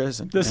burkas.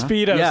 The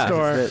Speedo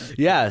store.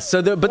 Yeah.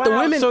 So the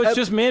women. So it's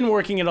just men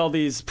working at all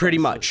these. Pretty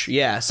much.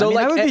 Yeah. So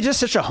I would be just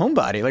such a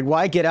homebody. Like,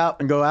 why get out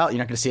and go out? You're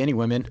not going to see any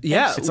women.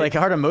 Yeah. It's like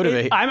hard to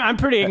motivate. I'm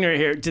pretty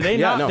ignorant here. Do they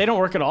not? No. They don't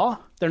work at all.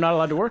 They're not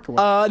allowed to work. Or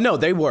what? No,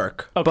 they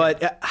work. Okay.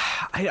 But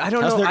I don't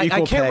know.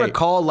 I can't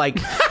recall like.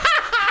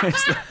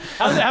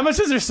 How much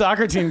does their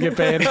soccer team get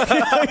paid?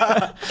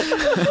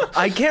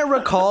 I can't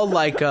recall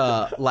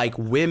like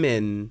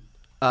women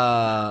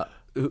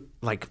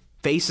like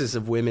faces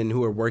of women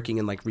who are working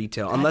in like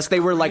retail, unless they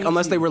were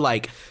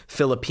like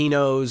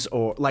Filipinos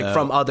or like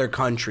from other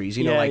countries,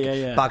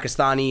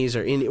 Pakistanis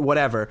or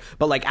whatever.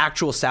 But like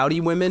actual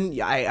Saudi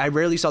women, I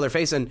rarely saw their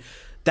face, and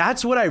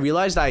that's what I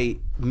realized I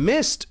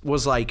missed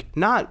was like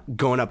not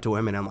going up to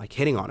women and like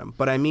hitting on them,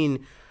 but I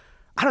mean,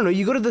 I don't know.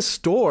 You go to the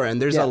store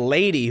and there's a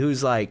lady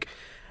who's like,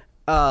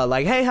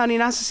 hey, honey,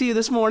 nice to see you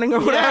this morning, or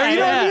whatever. You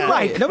know what I mean?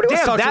 Like, nobody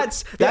wants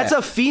to talk that's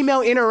a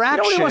female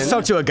interaction. Nobody wants to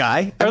talk to a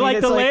guy. Or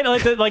like the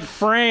lady, like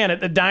Fran at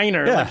the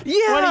diner. Yeah. Like,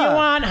 what do you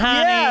want,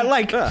 honey? Yeah,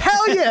 like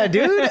hell yeah,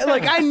 dude.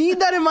 Like I need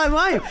that in my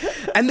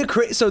life. And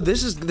so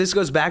this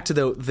goes back to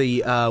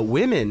the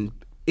women.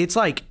 It's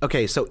like,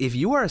 okay, so if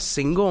you are a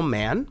single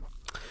man,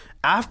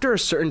 after a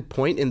certain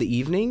point in the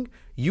evening,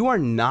 you are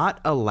not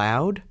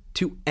allowed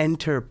to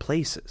enter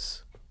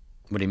places.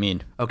 What do you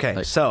mean?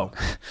 Okay, so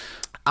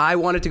I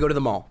wanted to go to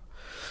the mall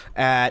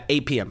at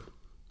 8 p.m.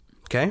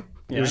 Okay?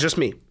 Yeah. It was just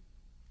me.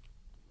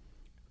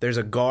 There's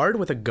a guard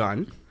with a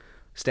gun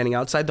standing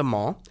outside the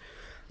mall.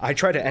 I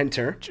try to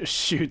enter. Just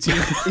shoots you.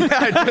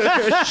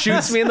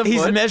 Shoots me in the foot.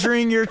 He's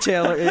measuring your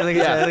tail.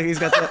 He's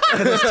got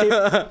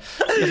the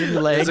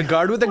leg. There's a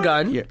guard with a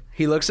gun. Yeah.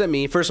 He looks at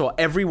me. First of all,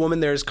 every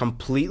woman there is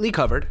completely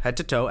covered, head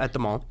to toe, at the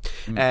mall.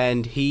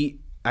 And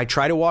I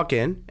try to walk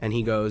in, and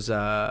he goes,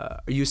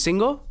 are you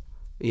single?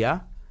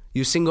 Yeah.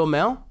 You single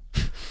male?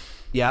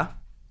 Yeah.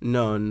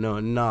 No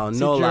allowed.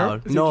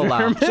 No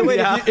allowed. So wait,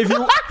 if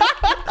you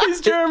he's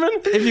German.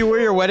 If you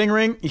wear your wedding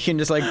ring, you can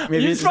just like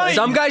maybe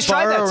some guys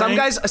try that.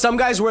 Some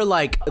guys were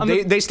like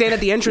they stand at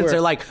the entrance. They're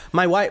like,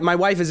 my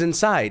wife is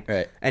inside,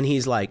 right? And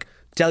he's like,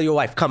 tell your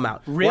wife come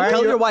out. Really?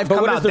 Tell your wife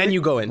come out. Then you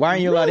go in. Why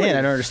aren't you allowed in?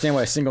 I don't understand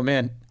why a single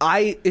man.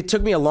 It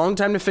took me a long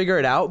time to figure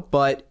it out,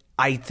 but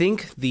I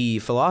think the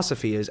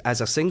philosophy is,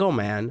 as a single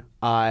man,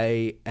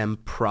 I am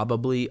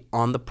probably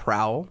on the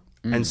prowl.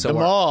 And so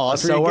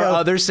are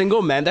other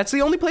single men. That's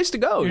the only place to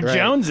go. You're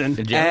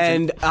jonesing.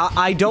 And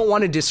I don't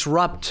want to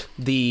disrupt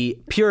the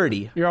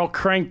purity. You're all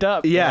cranked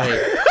up. Yeah.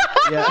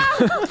 Yeah.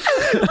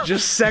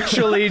 Just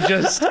sexually,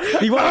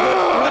 You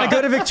want to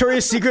go to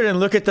Victoria's Secret and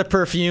look at the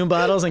perfume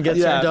bottles and get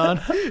turned on?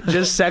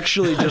 Just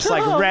sexually, just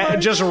like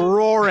just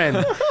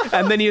roaring.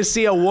 And then you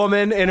see a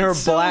woman in her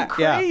black.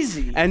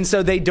 Crazy. Yeah. And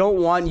so they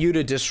don't want you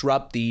to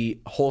disrupt the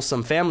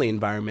wholesome family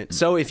environment.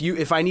 So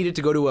if I needed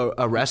to go to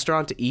a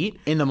restaurant to eat.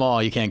 In the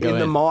mall, you can't go in. In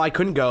the mall, I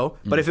couldn't go.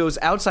 But if it was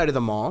outside of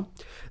the mall,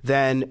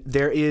 then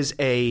there is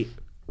a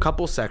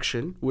couple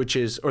section, or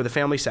the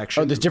family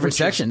section. Oh, there's different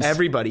sections.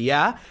 Everybody,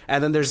 yeah.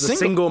 And then there's the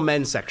single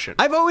men section.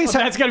 I've always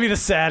that's gotta be the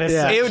saddest.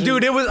 Yeah.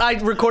 Dude, I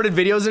recorded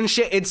videos and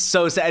shit. It's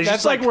so sad. It's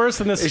that's like worse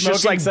than the smoking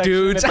section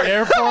dudes at the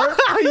airport.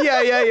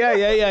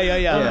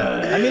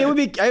 Yeah. I mean, it would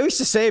be. I used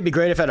to say it'd be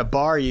great if at a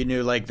bar you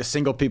knew like the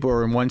single people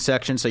were in one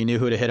section, so you knew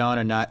who to hit on,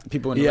 and not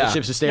people in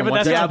relationships to stay in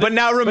one section. Yeah, but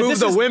now remove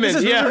the women.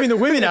 This is removing the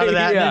women out of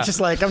that. And it's just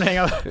like I'm gonna hang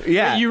out.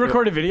 Yeah, you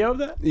recorded video of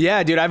that?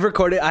 Yeah, dude, I've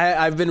recorded.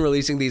 I've been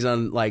releasing these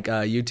on like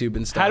YouTube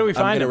and stuff. How do we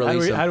find it?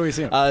 How do we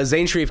see them?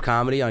 Zain Sharif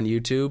Comedy on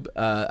YouTube.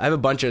 I have a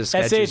bunch of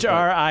sketches.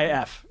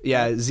 SHRIF.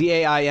 Yeah,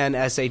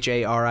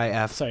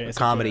 ZAINSHARIF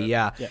comedy.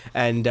 Yeah.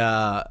 And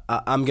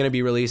I'm gonna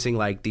be releasing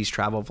like these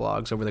travel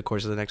vlogs over the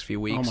course of the next few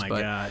weeks. Oh my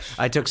gosh!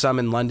 I took some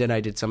in London. I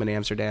did some in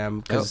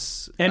Amsterdam.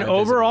 And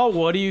overall,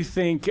 what do you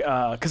think?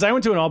 Because I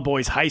went to an all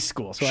boys high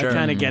school, so I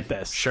kind of get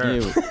this. Sure.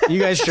 You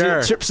guys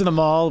trips to the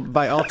mall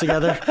by all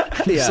together.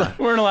 Yeah.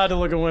 We weren't allowed to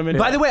look at women.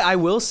 By the way, I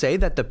will say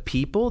that the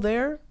people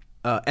there.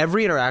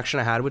 Every interaction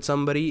I had with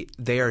somebody,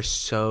 they are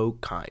so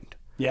kind.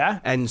 Yeah.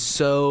 And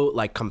so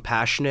like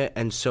compassionate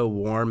and so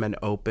warm and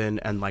open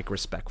and like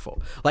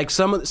respectful. Like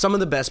some of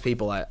the best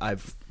people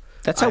I've.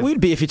 That's how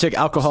we'd be if you took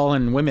alcohol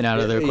and women out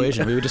of the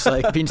equation. We would just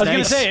like be nice. I was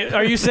going to say,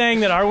 are you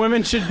saying that our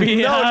women should be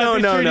treated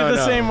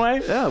the same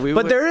way? Yeah,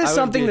 but there is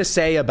something to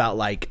say about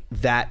like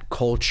that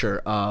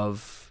culture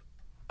of,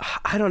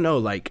 I don't know,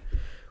 like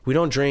we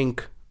don't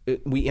drink.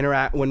 We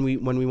interact when we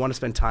want to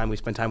spend time. We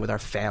spend time with our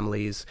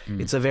families.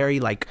 It's a very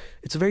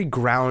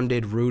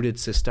grounded, rooted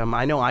system.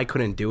 I know I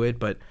couldn't do it,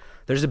 but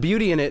there's a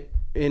beauty in it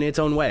in its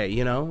own way.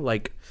 You know,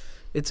 like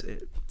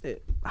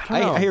I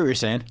don't know. I hear what you're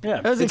saying. Yeah,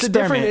 it's a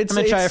different. I'm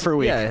gonna try it for a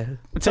week. Yeah.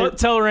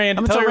 Tell Rand.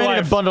 I'm gonna tell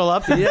Rand to bundle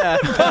up. Yeah,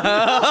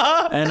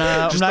 and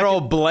just throw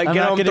a blanket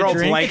on.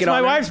 It's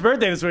my wife's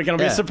birthday this week, and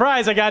I'll be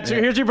surprised. I got you.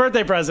 Here's your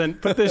birthday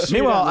present. Put this.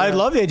 Meanwhile, I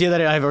love the idea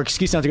that I have an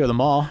excuse not to go to the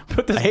mall.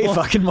 I hate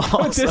fucking malls.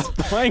 Put this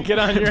blanket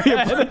on your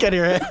head. Blanket on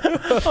your head.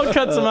 I'll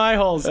cut some eye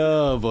holes.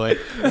 Oh boy.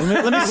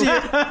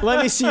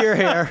 Let me see your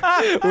hair.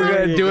 We're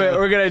gonna do it.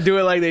 We're gonna do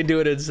it like they do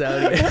it in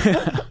Saudi.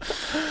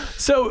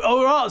 So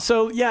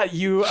overall,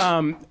 you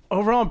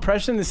overall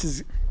impression. This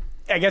is,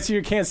 I guess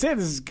you can't say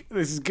this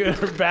is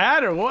good or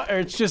bad or what, or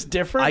it's just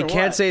different. I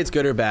can't say it's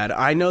good or bad.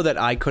 I know that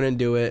I couldn't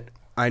do it.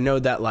 I know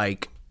that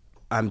like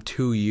I'm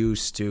too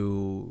used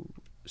to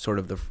sort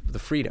of the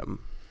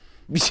freedom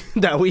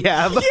that we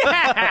have.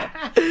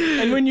 Yeah.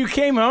 And when you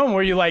came home,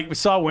 where you like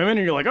saw women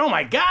and you're like, oh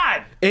my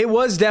God. It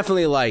was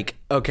definitely like,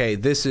 okay,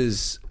 this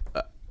is.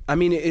 I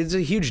mean, it's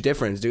a huge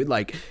difference, dude.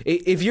 Like,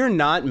 if you're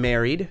not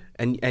married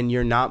and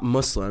you're not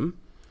Muslim,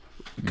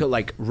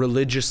 like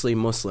religiously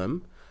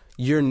Muslim,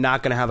 you're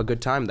not going to have a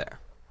good time there.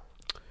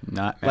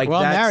 Not Like,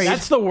 well, that's- married.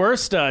 That's the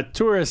worst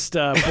tourist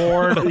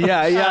board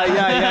Yeah.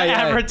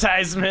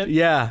 advertisement.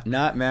 Yeah.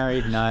 Not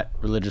married, not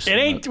religious.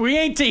 We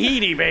ain't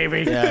Tahiti, baby.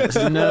 Yeah, there's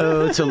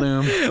no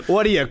Tulum.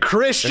 What are you,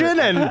 Christian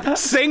and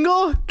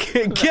single?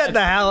 Get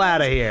the hell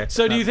out of here.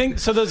 So do you think,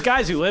 so those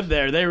guys who live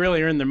there, they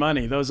really earn their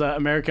money, those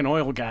American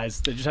oil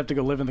guys, they just have to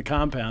go live in the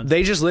compound.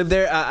 They just live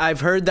there. I've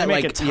heard that They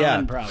make like a ton,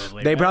 yeah,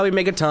 probably, they right? probably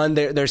make a ton.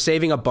 They're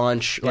saving a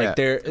bunch. Like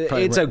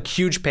probably it's a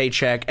huge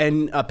paycheck,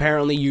 and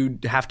apparently you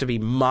have to be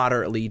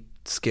moderately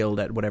skilled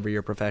at whatever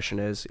your profession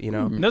is. You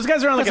know, And those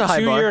guys are on like That's a a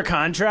high bar. 2-year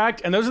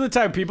contract, and those are the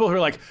type of people who are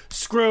like,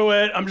 screw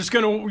it, I'm just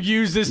going to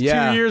use this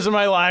Yeah. 2 years of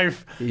my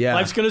life. Yeah.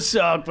 Life's going to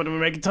suck, but I'm going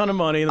to make a ton of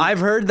money. I've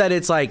heard that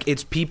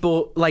it's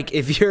people like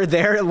if you're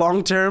there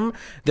long term,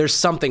 there's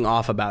something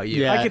off about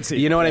you. Yeah. I could see.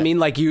 You know what I mean?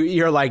 Like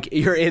you have like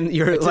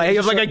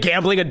a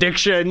gambling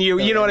addiction.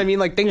 You know what I mean?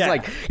 Like things Yeah.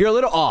 like you're a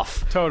little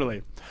off.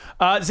 Totally.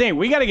 Zane,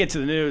 we got to get to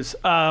the news,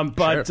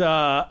 but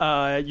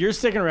you're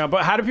sticking around.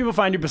 But how do people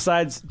find you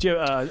besides?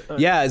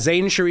 Yeah,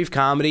 Zayn Sharif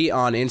Comedy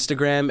on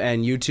Instagram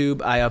and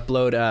YouTube. I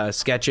upload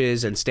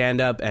sketches and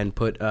stand up and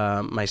put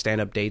my stand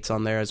up dates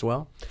on there as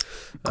well.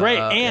 Great.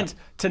 And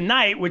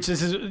tonight, which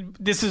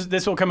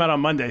this will come out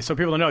on Monday, so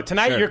people don't know.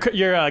 Tonight, Sure.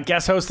 you're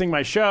guest hosting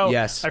my show.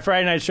 Yes. My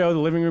Friday night show, the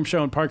Living Room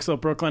Show in Park Slope,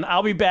 Brooklyn.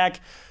 I'll be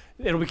back.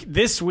 It'll be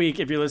this week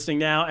if you're listening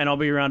now, and I'll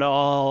be around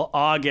all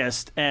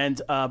August.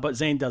 And but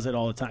Zane does it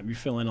all the time. You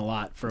fill in a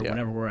lot for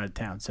whenever we're out of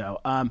town.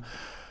 So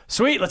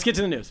sweet. Let's get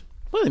to the news.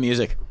 Look at the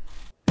music.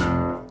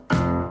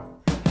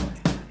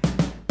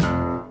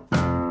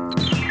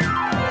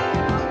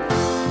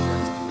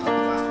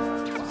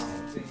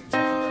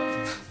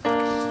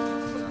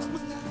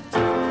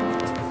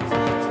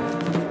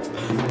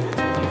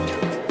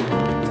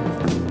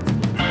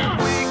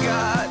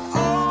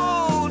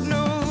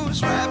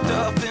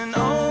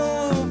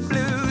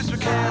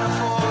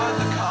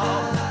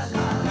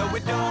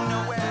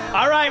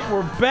 All right,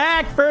 we're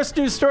back. First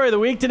news story of the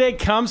week today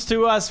comes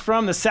to us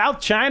from the South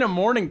China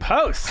Morning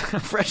Post.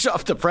 Fresh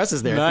off the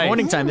presses there. Nice. It's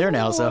morning time there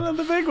now. One So of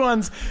the big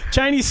ones.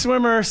 Chinese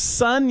swimmer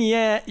Sun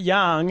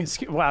Yang.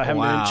 Wow, I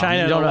haven't been in China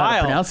You in don't a know how to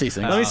while. pronounce these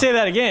things. Let me say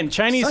that again.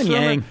 Chinese Sun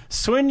swimmer Yang.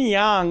 Sun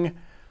Yang.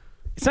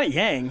 It's not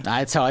Yang.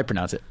 that's how I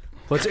pronounce it.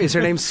 Is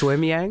her name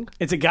Swim Yang?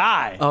 It's a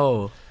guy.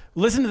 Oh.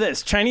 Listen to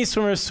this. Chinese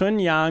swimmer Sun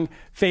Yang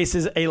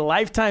faces a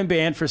lifetime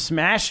ban for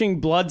smashing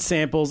blood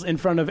samples in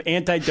front of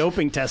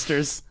anti-doping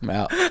testers.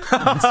 Wow,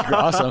 that's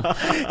awesome.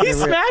 He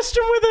smashed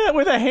him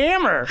with a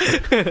hammer.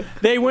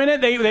 They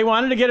They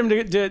wanted to get him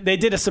to. They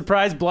did a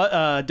surprise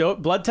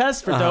blood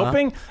test for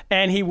doping,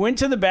 and he went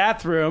to the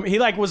bathroom. He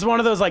was one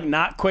of those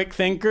not quick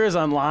thinkers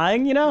on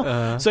lying, you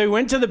know. So he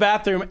went to the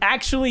bathroom,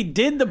 actually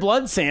did the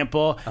blood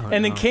sample,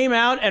 and then came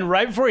out and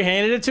right before he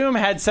handed it to him,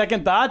 had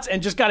second thoughts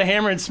and just got a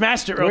hammer and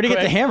smashed it. Where'd he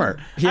get the hammer?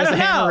 He has I don't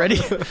the hammer know. ready.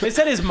 They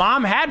said his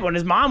mom had one.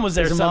 His mom was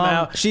there His mom-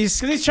 somehow. she's-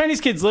 because these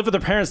Chinese kids live with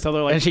their parents till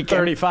they're And she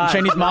 35.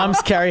 Chinese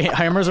moms carry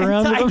hammers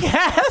around with I them.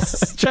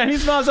 guess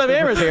Chinese moms have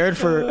hammers. Prepared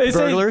for They say-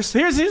 burglars.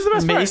 Here's the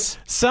best Mace.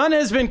 part. Sun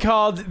has been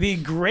called the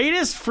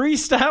greatest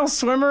freestyle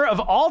swimmer of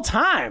all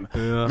time.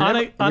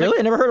 Really? I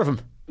never heard of him.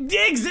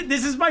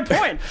 This is my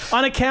point.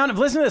 On account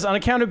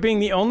of being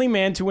the only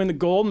man to win the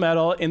gold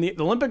medal in the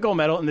Olympic gold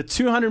medal in the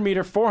 200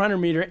 meter, 400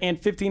 meter, and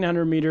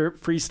 1500 meter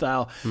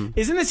freestyle.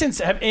 Isn't this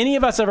have any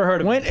of us ever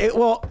heard of it?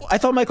 Well, I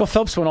thought Michael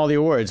Phelps won all the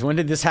awards. When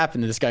did this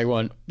happen? This guy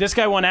won. This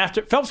guy won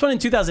after Phelps won in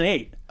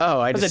 2008. Oh,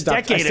 I That was just a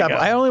stopped. decade ago.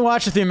 I only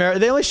watched if the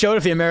They only showed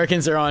if the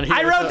Americans are on here.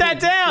 I wrote that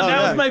down.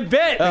 That was my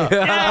bit.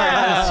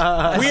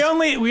 Yes.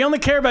 we only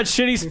care about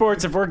shitty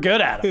sports if we're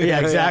good at it. Yeah,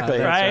 exactly.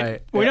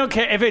 Right? We don't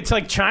care if it's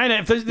like China.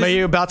 If there's Are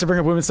you about to bring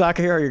up women's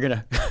soccer here, or you're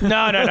gonna? no.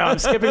 I'm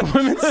skipping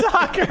women's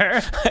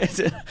soccer.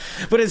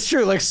 But it's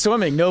true. Like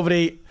swimming,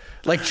 nobody.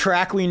 Like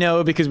track, we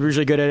know because we're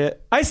usually good at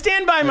it. I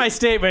stand by my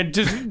statement.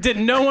 Did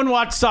no one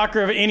watch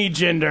soccer of any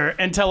gender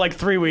until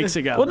 3 weeks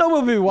ago? Well, no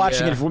one would be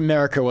watching it if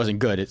America wasn't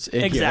good.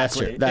 exactly. Yeah, that's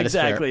true. That is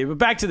fair. exactly. But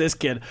back to this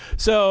kid.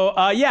 So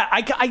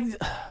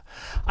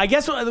I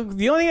guess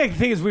the only thing I can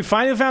think is we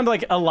finally found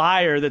a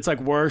liar that's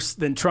worse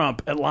than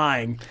Trump at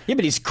lying. Yeah,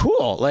 but he's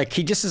cool. Like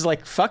he just is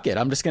fuck it.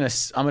 I'm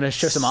gonna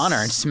show some honor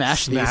and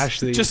smash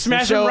these. Just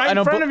smash them right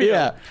in front of you.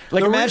 Yeah.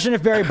 Imagine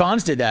if Barry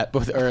Bonds did that,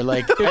 or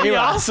it'd be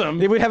awesome.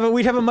 We'd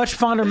have a much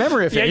fonder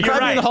memory of him. Yeah, He'd you're probably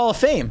be right. in the Hall of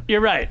Fame. You're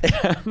right.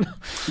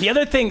 The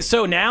other thing,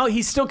 so now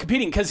he's still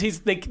competing because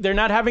they're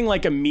not having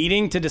a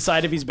meeting to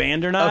decide if he's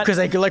banned or not. Because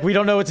we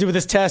don't know what to do with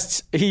his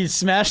tests. He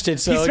smashed it.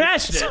 So He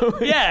smashed it. so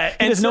Yeah,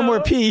 There's no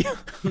more pee.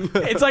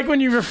 It's like when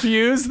you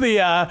refuse the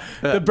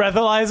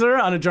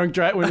breathalyzer on a drunk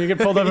drive when you get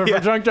pulled over for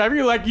drunk driving.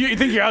 You're you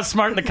think you're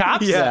outsmarting the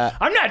cops? Yeah.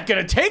 I'm not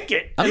gonna take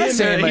it. I'm not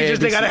saying my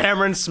They got a ABC.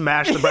 hammer and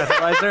smashed the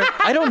breathalyzer.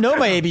 I don't know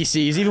my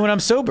ABCs even when I'm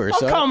sober. I'll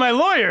so call my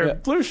lawyer.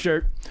 Blue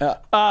shirt.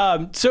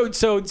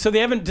 So they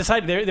haven't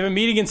decided. They have a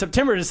meeting in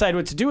September to decide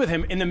what to do with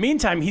him. In the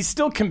meantime, he's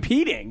still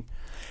competing.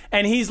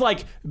 and he's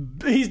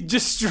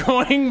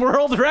destroying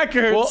world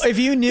records. Well, if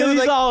you knew,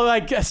 he's all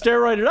like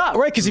steroided up,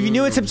 right? Because if you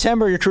knew in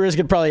September your career is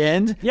going to probably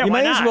end, Yeah, you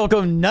why might as not? well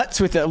go nuts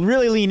with it.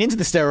 Really lean into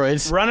the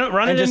steroids. Run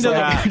it just into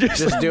like-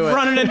 just do it.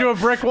 run it into a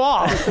brick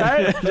wall.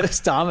 Right?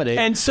 Just dominate.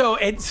 And so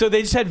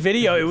they just had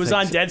video. It was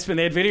on Deadspin.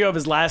 They had video of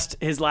his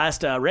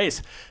last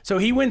race. So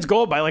he wins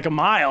gold by like a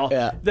mile.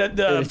 Yeah.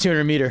 The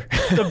 200 meter.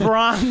 the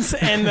bronze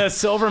and the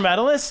silver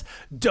medalists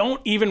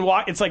don't even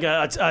walk. It's like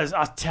a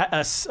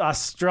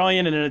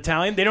Australian and an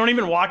Italian. They don't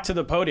even walk to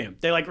the podium.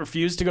 They like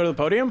refuse to go to the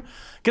podium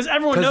because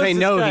everyone knows they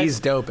this know guy's he's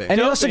doping. And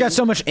he also got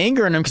so much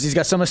anger in him because he's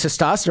got so much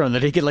testosterone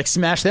that he could like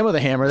smash them with a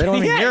hammer. They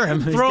don't even near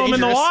him. He's throw him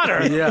in the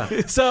dangerous.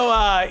 water.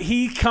 So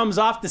he comes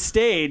off the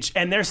stage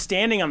and they're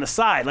standing on the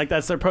side. Like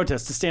that's their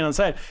protest, to stand on the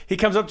side. He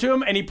comes up to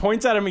him and he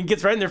points at him and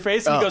gets right in their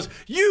face and he goes,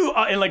 "You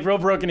are," in like real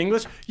broken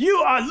English, "You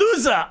are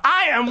loser.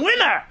 I am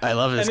winner." I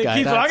love this and guy. And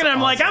he keeps That's walking and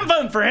I'm like, I'm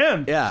voting for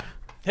him. Yeah.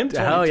 Him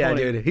Hell yeah,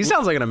 2020. dude. He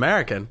sounds like an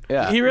American.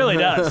 Yeah. He really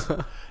does.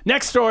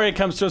 Next story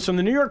comes to us from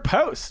the New York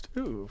Post.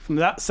 Ooh, from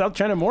the South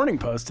China Morning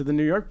Post to the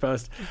New York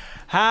Post.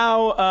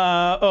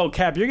 How?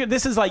 Cap, you're good.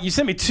 This is like you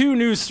sent me two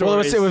news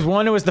stories. Well,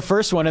 it was the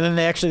first one, and then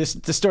they actually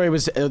the story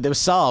was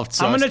solved.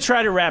 So I'm going to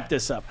try to wrap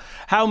this up.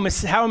 How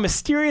a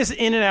mysterious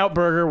In-N-Out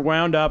burger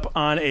wound up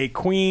on a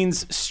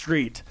Queens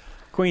street.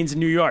 Queens,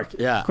 New York.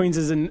 Yeah. Queens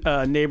is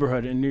a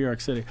neighborhood in New York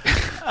City.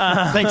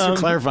 Thanks for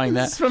clarifying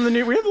This is that. from the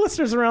new. We have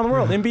listeners around the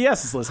world.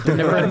 MBS is listening.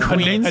 Never heard of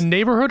Queens. A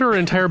neighborhood or an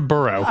entire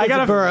borough? I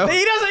got a borough.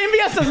 He doesn't.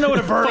 MBS doesn't know what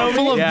a borough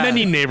Full of is.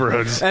 many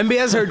neighborhoods.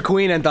 MBS heard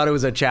Queen and thought it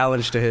was a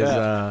challenge to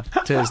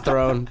his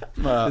throne.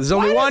 There's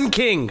only one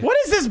king. What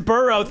is this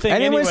borough thing?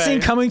 Anyone anyway?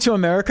 seen Coming to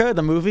America,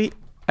 the movie?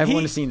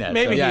 Everyone He- has seen that.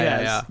 Maybe so. he Yeah,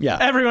 has. yeah.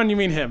 Everyone, you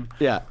mean him?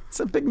 Yeah. It's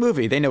a big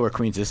movie. They know where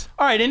Queens is.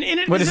 All right,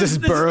 and What is this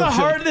borough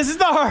thing? This is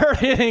the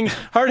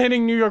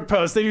hard-hitting New York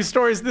Post. They do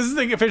stories. This is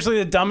officially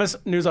the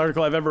dumbest news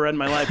article I've ever read in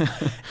my life.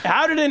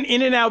 How did an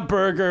In-N-Out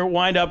burger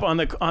wind up on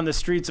the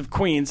streets of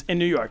Queens in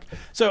New York?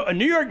 So a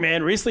New York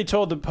man recently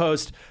told the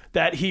Post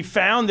that he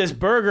found this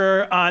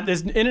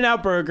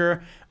In-N-Out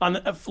burger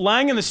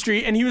lying in the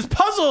street, and he was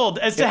puzzled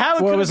as to how it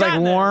could have It was like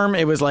gotten there. warm.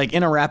 It was like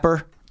in a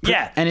wrapper.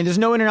 Yeah. And there's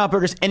no In-N-Out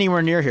burgers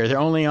anywhere near here. They're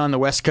only on the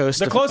West Coast.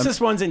 The closest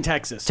one's in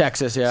Texas.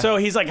 Texas, yeah. So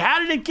he's like, how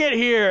did it get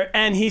here?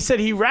 And he said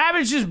he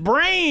ravaged his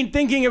brain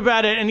thinking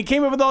about it, and he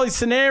came up with all these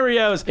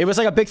scenarios. It was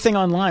like a big thing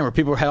online where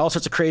people had all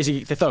sorts of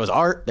crazy. They thought it was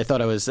art. They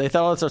thought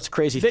all sorts of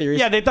crazy theories.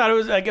 Yeah, they thought it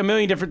was like a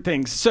million different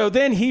things. So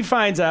then he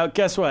finds out,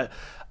 guess what?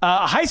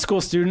 A high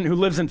school student who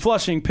lives in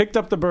Flushing picked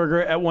up the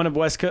burger at one of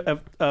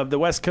the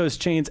West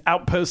Coast chain's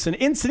outposts in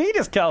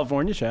Encinitas,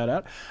 California, shout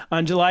out,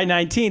 on July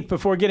 19th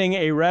before getting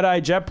a red-eye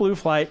JetBlue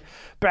flight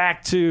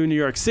back to New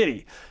York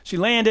City. She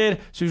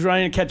landed. She was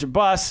running to catch a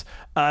bus.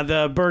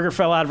 The burger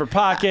fell out of her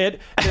pocket.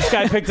 This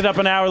guy picked it up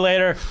an hour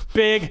later.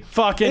 Big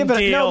fucking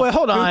deal. No, but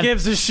hold on. Who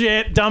gives a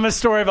shit? Dumbest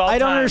story of all time. I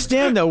don't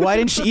understand though. Why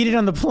didn't she eat it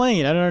on the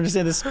plane? I don't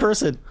understand this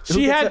person.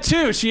 She had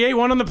two. She ate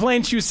one on the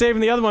plane. She was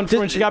saving the other one for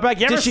when she got back.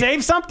 You ever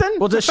save something?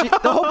 Well, does she?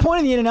 The whole point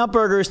of the In-N-Out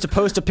burger is to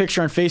post a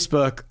picture on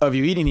Facebook of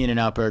you eating the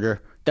In-N-Out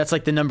burger. That's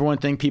like the number one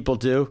thing people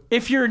do.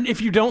 If you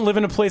don't live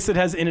in a place that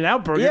has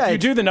In-N-Out burger, Yeah, if you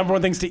do, the number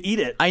one thing is to eat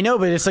it. I know,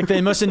 but it's like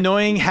the most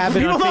annoying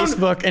habit on People don't-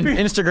 Facebook and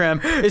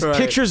Instagram is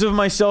pictures of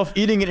myself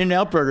eating an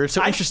In-N-Out burger. It's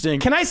so interesting.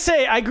 Can I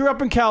say I grew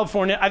up in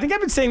California? I think I've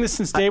been saying this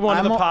since day one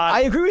of the pod.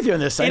 I agree with you on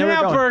this. I know where you're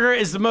In-N-Out going. Burger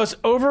is the most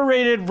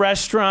overrated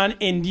restaurant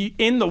in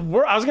the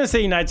world. I was going to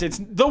say United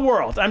States, the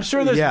world. I'm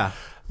sure there's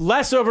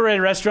less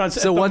overrated restaurants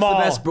at So the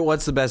mall.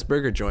 what's the best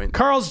burger joint?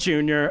 Carl's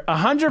Jr.,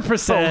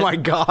 100%. Oh my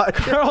God.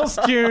 Carl's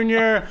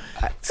Jr.,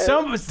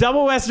 some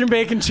double Western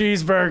bacon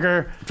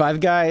cheeseburger. Five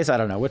Guys. I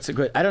don't know. What's it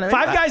good? I don't know.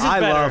 Five Guys is I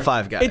better. love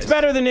Five Guys. It's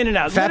better than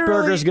In-N-Out. Fat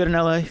Literally, Burger's good in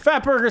LA.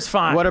 Fat Burger's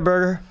fine.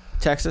 Whataburger,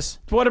 Texas.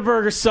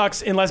 Whataburger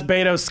sucks unless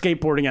Beto's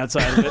skateboarding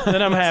outside of it.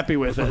 Then I'm happy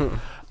with it.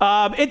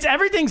 It's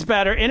everything's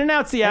better.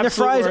 In-N-Out's the And the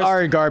absolute fries worst.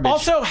 are garbage.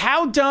 Also,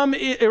 how dumb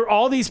are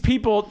all these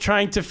people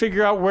trying to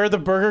figure out where the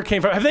burger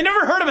came from? Have they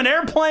never heard of an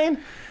airplane?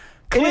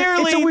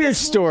 Clearly, it's a weird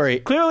story.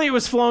 Clearly, it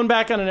was flown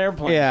back on an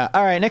airplane. Yeah.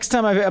 All right. Next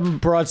time I'm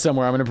abroad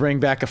somewhere, I'm going to bring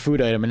back a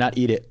food item and not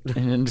eat it,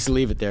 and then just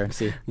leave it there and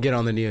see. Get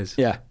on the news.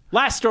 Yeah.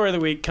 Last story of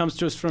the week comes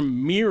to us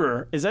from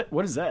Mirror.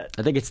 What is that?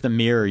 I think it's the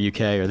Mirror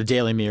UK or the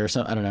Daily Mirror or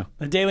something. I don't know.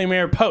 The Daily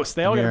Mirror Post.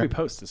 They all got to Mirror. be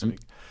Post this week.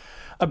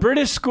 A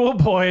British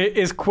schoolboy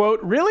is, quote,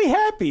 really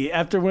happy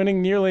after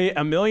winning nearly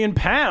 £1 million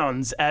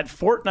at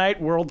Fortnite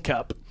World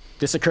Cup.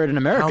 This occurred in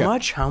America.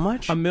 How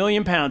much? £1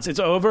 million. It's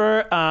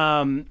over.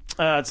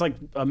 It's like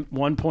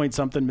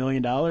 $1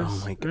 million.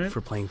 Oh my God,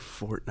 for playing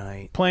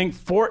Fortnite. Playing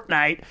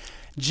Fortnite.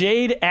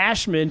 Jade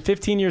Ashman,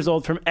 15 years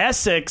old from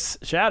Essex.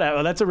 Shout out.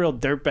 Oh, that's a real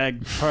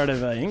dirtbag part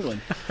of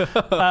England.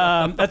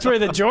 That's where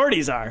the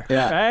Geordies are.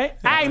 Yeah. Right?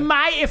 Hey,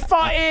 mate, if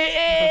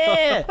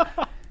I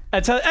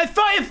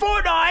thought in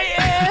Fortnite.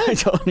 I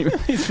told you.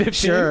 He's 15.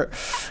 Sure.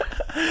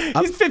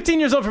 He's 15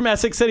 years old from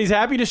Essex. Said he's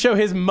happy to show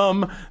his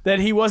mum that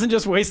he wasn't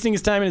just wasting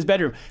his time in his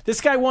bedroom.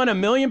 This guy won £1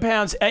 million.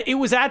 It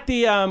was at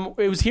the.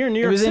 It was here in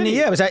New York City.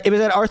 It was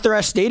at Arthur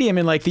Ashe Stadium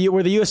in like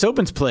where the U.S.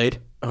 Opens played.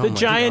 The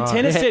giant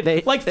tennis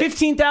stadium. Like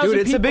 15,000 people.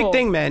 Dude, it's a big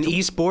thing, man.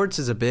 Esports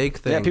is a big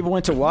thing. Yeah, people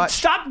went to watch.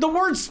 Stop. The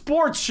word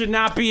sports should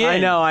not be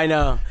in. I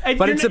know.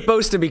 But it's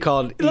supposed to be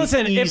called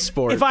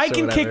esports. If I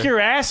can kick your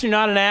ass, you're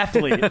not an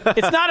athlete.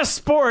 It's not a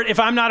sport if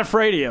I'm not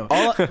afraid of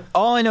you.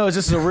 All I know is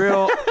this is a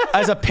real,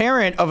 as a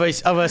parent of a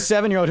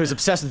 7-year-old who's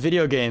obsessed with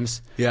video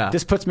games,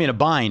 this puts me in a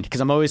bind because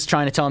I'm always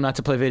trying to tell him not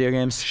to play video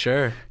games.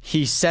 Sure.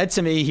 He said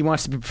to me he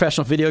wants to be a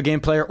professional video game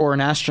player or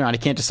an astronaut. He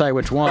can't decide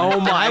which one. Oh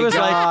my I was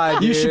God,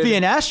 like, you should be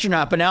an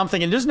astronaut. But now I'm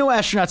thinking, there's no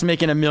astronauts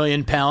making $1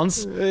 million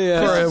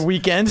for a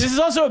weekend. This is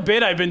also a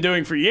bit I've been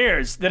doing for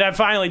years that I've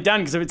finally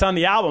done because it's on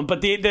the album.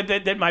 But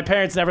that my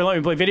parents never let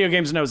me play video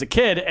games when I was a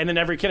kid, and then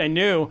every kid I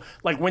knew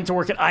like went to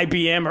work at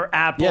IBM or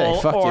Apple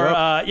or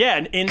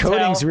and Intel.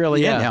 Coding's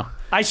really in now.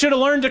 I should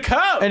have learned to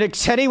code. And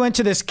Teddy went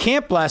to this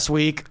camp last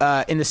week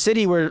in the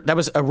city where that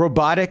was a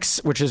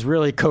robotics, which is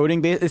really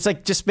coding. It's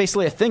like just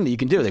basically a thing that you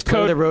can do. They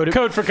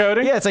code for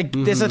coding? Yeah, it's like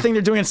there's a thing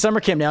they're doing in summer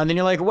camp now. And then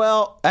you're like,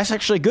 well, that's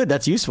actually good.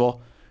 That's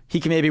useful. He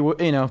can maybe,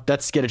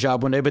 that's get a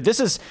job one day. But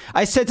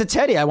I said to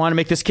Teddy, I want to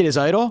make this kid his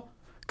idol.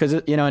 Because,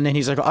 and then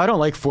he's like, I don't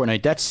like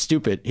Fortnite. That's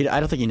stupid.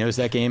 I don't think he knows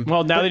that game.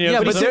 Well, now that he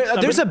knows. Yeah,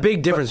 but there's a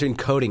big difference between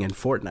coding and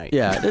Fortnite.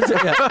 Yeah,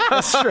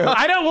 that's true.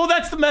 I don't. Well,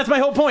 that's my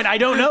whole point. I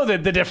don't know the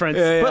difference.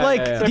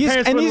 But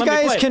these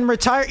guys can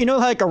retire.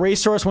 Like a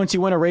racehorse. Once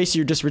you win a race,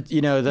 you're just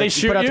they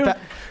shoot you.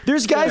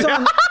 There's guys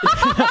on.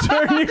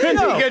 Turn you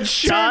into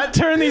shot.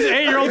 Turn these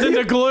 8-year-olds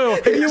into glue.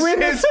 If you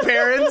win his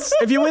parents.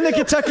 If you win the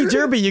Kentucky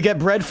Derby, you get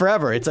bred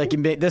forever. It's like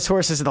this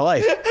horse is the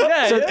life.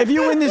 Yeah, so if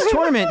you win this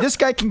tournament, this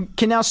guy can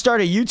now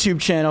start a YouTube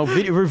channel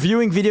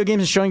reviewing video games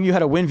and showing you how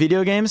to win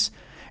video games,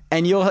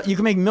 and you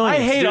can make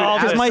millions. I hate all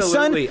this. My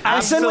son,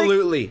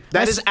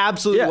 that is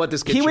absolutely what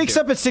this kid He should wakes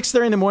do. up at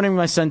 6:30 in the morning with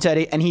my son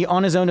Teddy, and he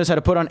on his own knows how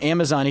to put on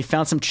Amazon. He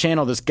found some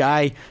channel this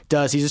guy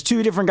does. He's just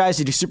 2 different guys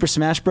who do Super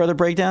Smash Brother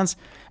breakdowns,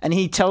 and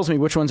he tells me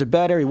which ones are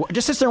better. He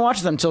just sits there and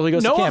watches them until he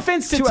goes to camp. No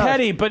offense to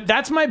Teddy, but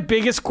that's my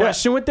biggest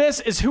question with this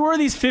is who are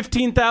these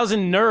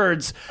 15,000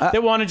 nerds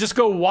that want to just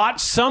go watch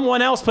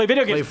someone else play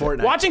video games? Play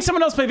Fortnite. Watching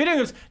someone else play video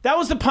games, that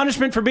was the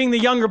punishment for being the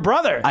younger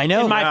brother. I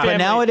know, in my family. but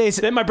nowadays...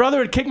 Then my brother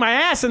would kick my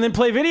ass and then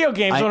play video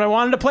games when I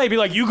wanted to play. Be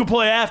like, you could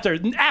play after.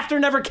 After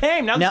never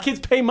came. Now these kids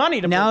pay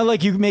money to play. Now,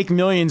 like, you make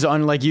millions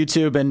on, like,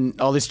 YouTube and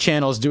all these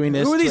channels doing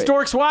this. Who are these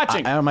dorks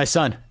watching? My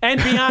son.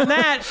 And beyond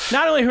that,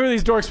 not only who are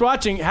these dorks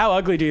watching, how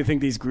ugly do you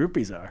think these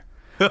groupies are?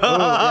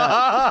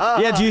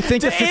 Yeah, do you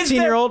think the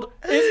 15-year-old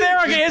is there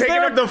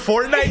up the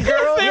Fortnite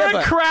girl? Is there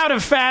a crowd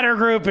of fatter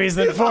groupies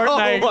than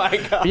Fortnite? Oh my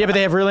God. Yeah, but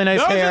they have really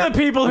nice hair. Those are the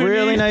people who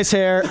really nice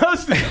hair.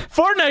 Those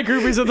Fortnite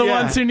groupies are the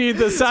ones who need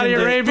the Saudi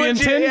Arabian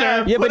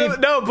Tinder. Yeah,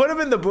 but put them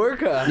in the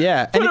burqa.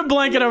 Yeah, put a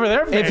blanket over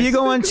their face. If you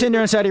go on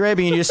Tinder in Saudi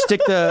Arabia and you just stick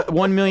the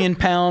 1 million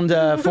pound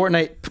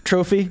Fortnite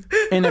trophy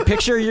in a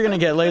picture, you're gonna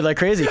get laid like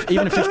crazy.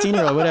 Even a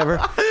 15-year-old, whatever.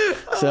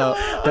 So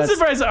I'm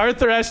surprised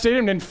Arthur Ashe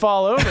Stadium didn't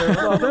fall over with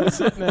all them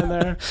sitting in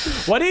there.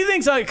 What do you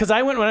think? Because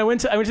I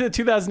went to the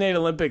 2008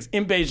 Olympics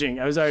in Beijing.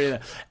 I was already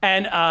there,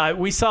 and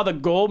we saw the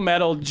gold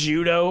medal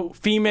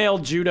female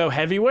judo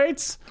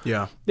heavyweights.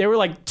 Yeah, they were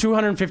like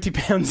 250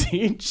 pounds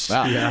each.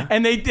 Wow. Yeah.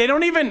 And they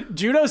don't even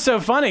judo's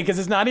so funny because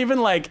it's not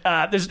even like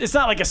it's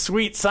not like a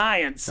sweet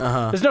science.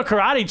 There's no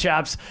karate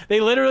chops. They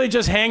literally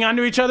just hang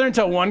onto each other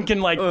until one can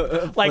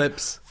flips.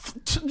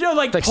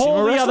 Like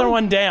pull the other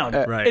one down.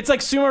 Right. It's like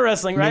sumo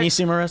wrestling, right? Mini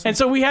sumo wrestling. And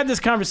so we had this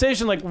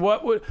conversation, like,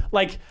 what would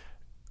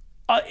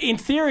in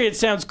theory, it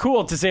sounds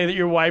cool to say that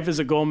your wife is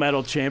a gold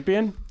medal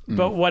champion.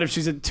 But what if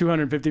she's a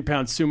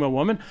 250-pound sumo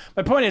woman?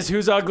 My point is,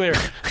 who's uglier?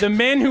 The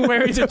men who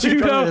wear a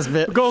judo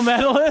gold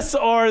medalist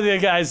or the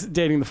guys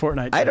dating the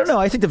Fortnite? I don't know.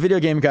 I think the video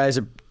game guys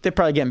they're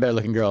probably getting better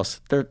looking girls.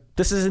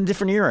 This is a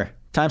different era.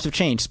 Times have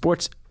changed.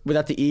 Sports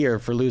without the E are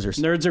for losers.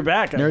 Nerds are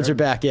back. Nerds are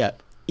back, yeah.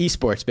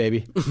 Esports,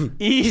 baby.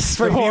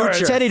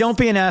 Esports. Teddy, don't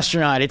be an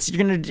astronaut. It's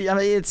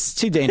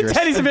too dangerous.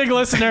 Teddy's a big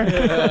listener.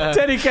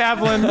 Teddy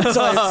Kaplan. That's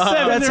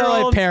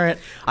how I parent.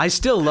 I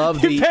still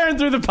love you parent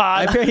through the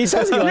pod. He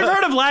says You've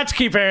heard of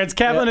latchkey parents.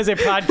 Kaplan is a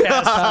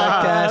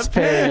podcast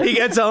parent. He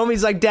gets home.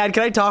 He's like, Dad,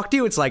 can I talk to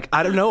you? It's like,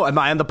 I don't know. Am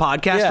I on the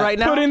podcast right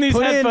now? Put in these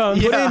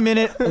headphones. Put in a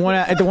minute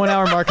at the 1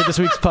 hour mark of this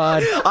week's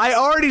pod. I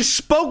already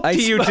spoke to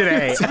you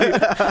today.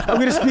 I'm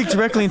going to speak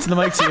directly into the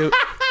mic to you.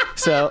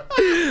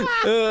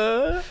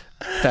 So...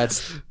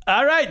 That's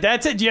all right.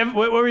 That's it. Do you have?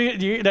 What were you?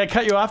 Did I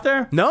cut you off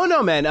there?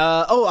 No, man.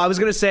 I was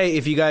gonna say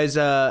if you guys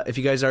are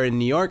in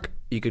New York,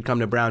 you could come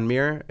to Brown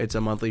Mirror. It's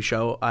a monthly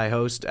show I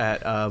host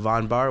at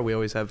Von Bar. We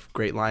always have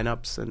great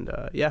lineups, and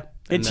yeah.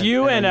 It's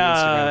you and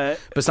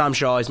Bassam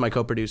Shaw is my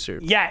co-producer.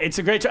 Yeah, it's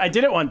a great show. I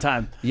did it one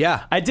time.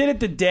 Yeah, I did it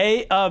the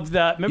day of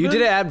the. You did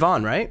it at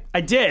Von, right?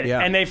 I did. Yeah,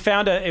 and they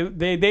found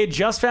they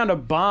just found a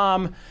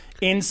bomb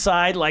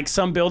inside like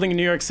some building in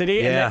New York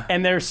City,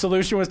 and their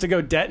solution was to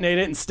go detonate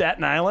it in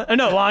Staten Island.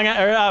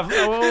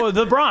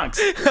 The Bronx.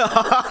 And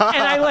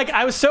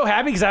I was so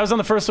happy because I was on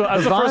the first one. I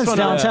was the first one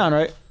downtown,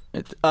 right?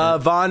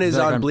 Vaughn is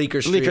on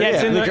Bleecker Street. Yeah,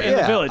 it's in the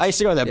village. I used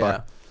to go to that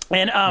bar.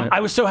 And I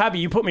was so happy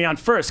you put me on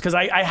first because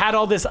I had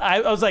all this.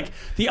 I was like,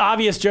 the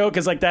obvious joke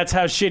is like, that's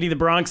how shitty the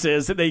Bronx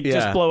is, that they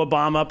just blow a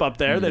bomb up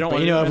there. They don't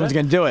want to do everyone's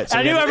going to do it. So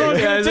I knew everyone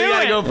was going to do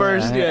it. Go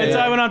first. So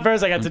I went on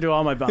first. I got to do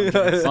all my bomb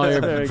jokes. I was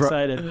very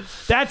excited.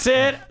 That's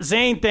it.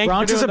 Zane, thank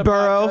Bronx you for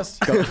doing is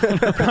a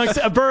borough. Bronx,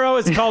 a borough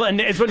is called,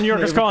 it's what New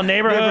Yorkers call a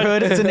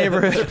neighborhood. It's a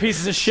neighborhood. They're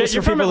pieces of shit. Just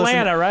You're for from people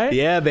Atlanta, right?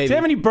 Yeah, baby. Do you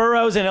have any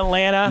boroughs in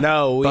Atlanta?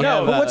 No, we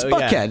have. But what's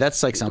Buckhead?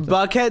 That's like something.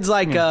 Buckhead's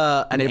like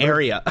an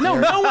area. No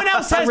one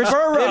else has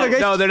boroughs.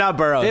 No, they're not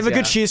boroughs. They have a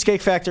good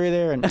cheesecake factory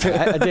there, and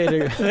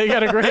they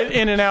got a great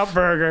In-N-Out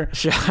burger.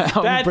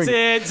 That's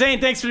it.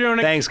 Zane, thanks for doing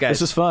it. Thanks, guys.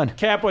 This was fun.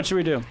 Cap, what should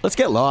we do? Let's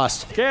get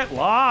lost. Get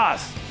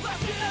lost.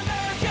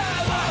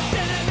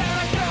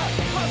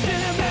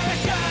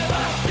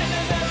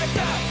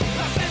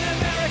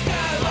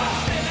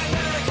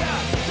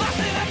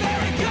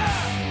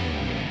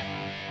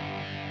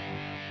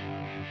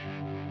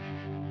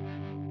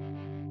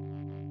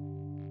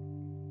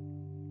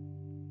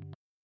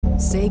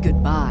 Say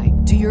goodbye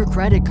to your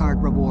credit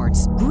card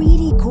rewards.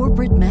 Greedy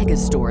corporate mega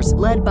stores,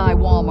 led by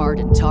Walmart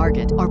and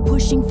Target, are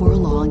pushing for a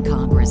law in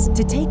Congress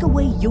to take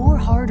away your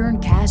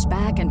hard-earned cash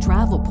back and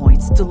travel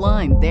points to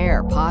line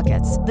their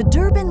pockets. The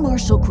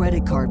Durbin-Marshall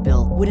credit card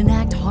bill would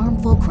enact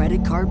harmful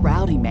credit card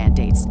routing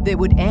mandates that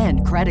would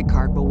end credit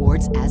card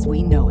rewards as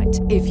we know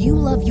it. If you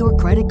love your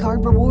credit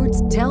card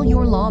rewards, tell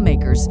your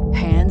lawmakers,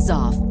 hands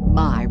off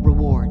my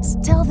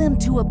rewards. Tell them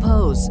to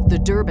oppose the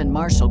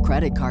Durbin-Marshall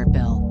credit card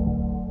bill.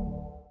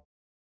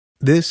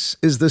 This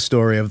is the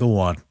story of the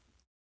one.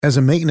 As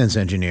a maintenance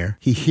engineer,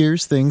 he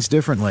hears things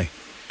differently.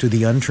 To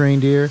the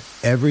untrained ear,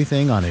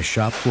 everything on his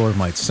shop floor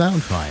might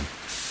sound fine,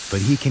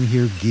 but he can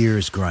hear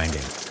gears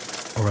grinding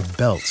or a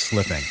belt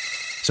slipping.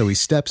 So he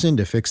steps in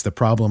to fix the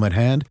problem at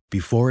hand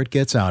before it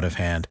gets out of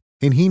hand.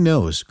 And he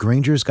knows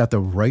Grainger's got the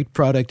right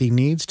product he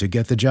needs to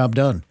get the job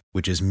done,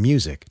 which is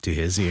music to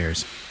his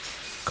ears.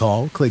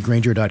 Call, click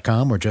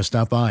Grainger.com, or just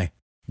stop by.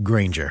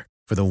 Grainger,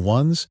 for the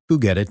ones who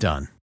get it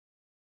done.